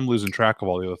 and man, I'm losing track of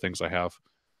all the other things I have.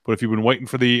 But if you've been waiting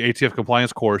for the ATF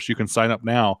compliance course, you can sign up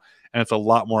now, and it's a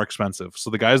lot more expensive. So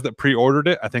the guys that pre-ordered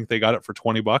it, I think they got it for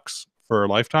 $20 for a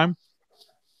lifetime.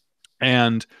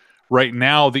 And right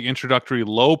now, the introductory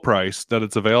low price that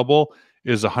it's available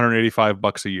is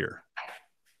 $185 a year.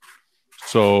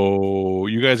 So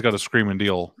you guys got a screaming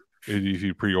deal if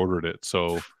you pre-ordered it.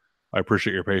 So I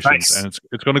appreciate your patience. Nice. And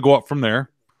it's going to go up from there.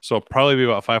 So it'll probably be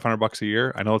about $500 a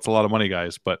year. I know it's a lot of money,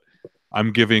 guys, but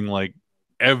I'm giving like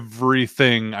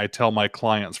everything I tell my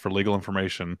clients for legal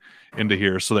information into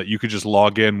here so that you could just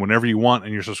log in whenever you want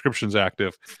and your subscription's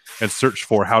active and search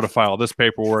for how to file this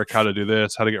paperwork, how to do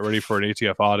this, how to get ready for an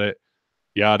ATF audit,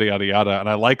 yada, yada, yada. And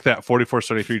I like that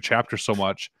 4473 chapter so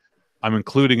much. I'm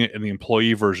including it in the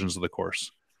employee versions of the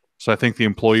course. So I think the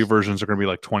employee versions are going to be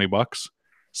like $20.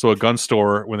 So a gun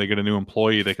store, when they get a new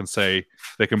employee, they can say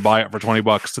they can buy it for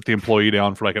 $20, sit the employee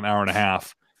down for like an hour and a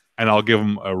half, and I'll give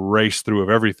them a race through of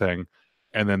everything.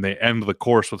 And then they end the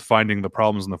course with finding the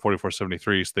problems in the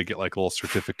 4473. So they get like a little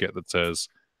certificate that says,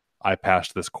 I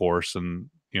passed this course. And,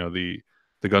 you know, the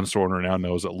gun store owner now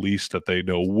knows at least that they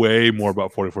know way more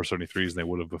about 4473s than they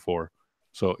would have before.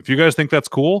 So if you guys think that's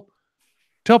cool,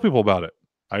 tell people about it.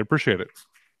 I appreciate it.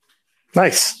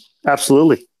 Nice.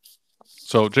 Absolutely.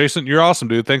 So, Jason, you're awesome,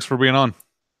 dude. Thanks for being on.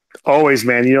 Always,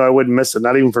 man. You know, I wouldn't miss it.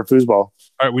 Not even for foosball. All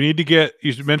right. We need to get,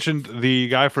 you mentioned the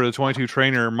guy for the 22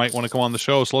 trainer might want to come on the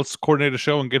show. So let's coordinate a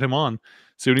show and get him on.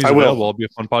 See when he's available. It'll be a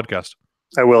fun podcast.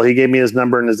 I will. He gave me his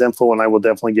number and his info, and I will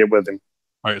definitely get with him.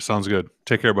 All right. Sounds good.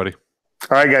 Take care, buddy.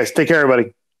 All right, guys. Take care,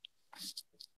 everybody.